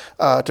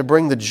 to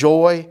bring the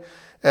joy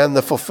and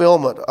the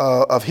fulfillment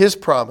of His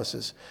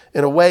promises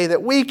in a way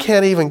that we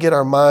can't even get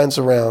our minds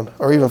around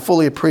or even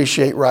fully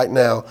appreciate right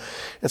now.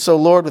 And so,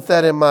 Lord, with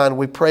that in mind,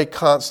 we pray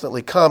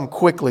constantly, come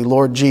quickly,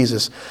 Lord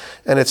Jesus.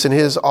 And it's in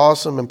His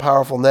awesome and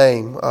powerful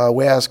name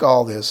we ask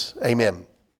all this. Amen.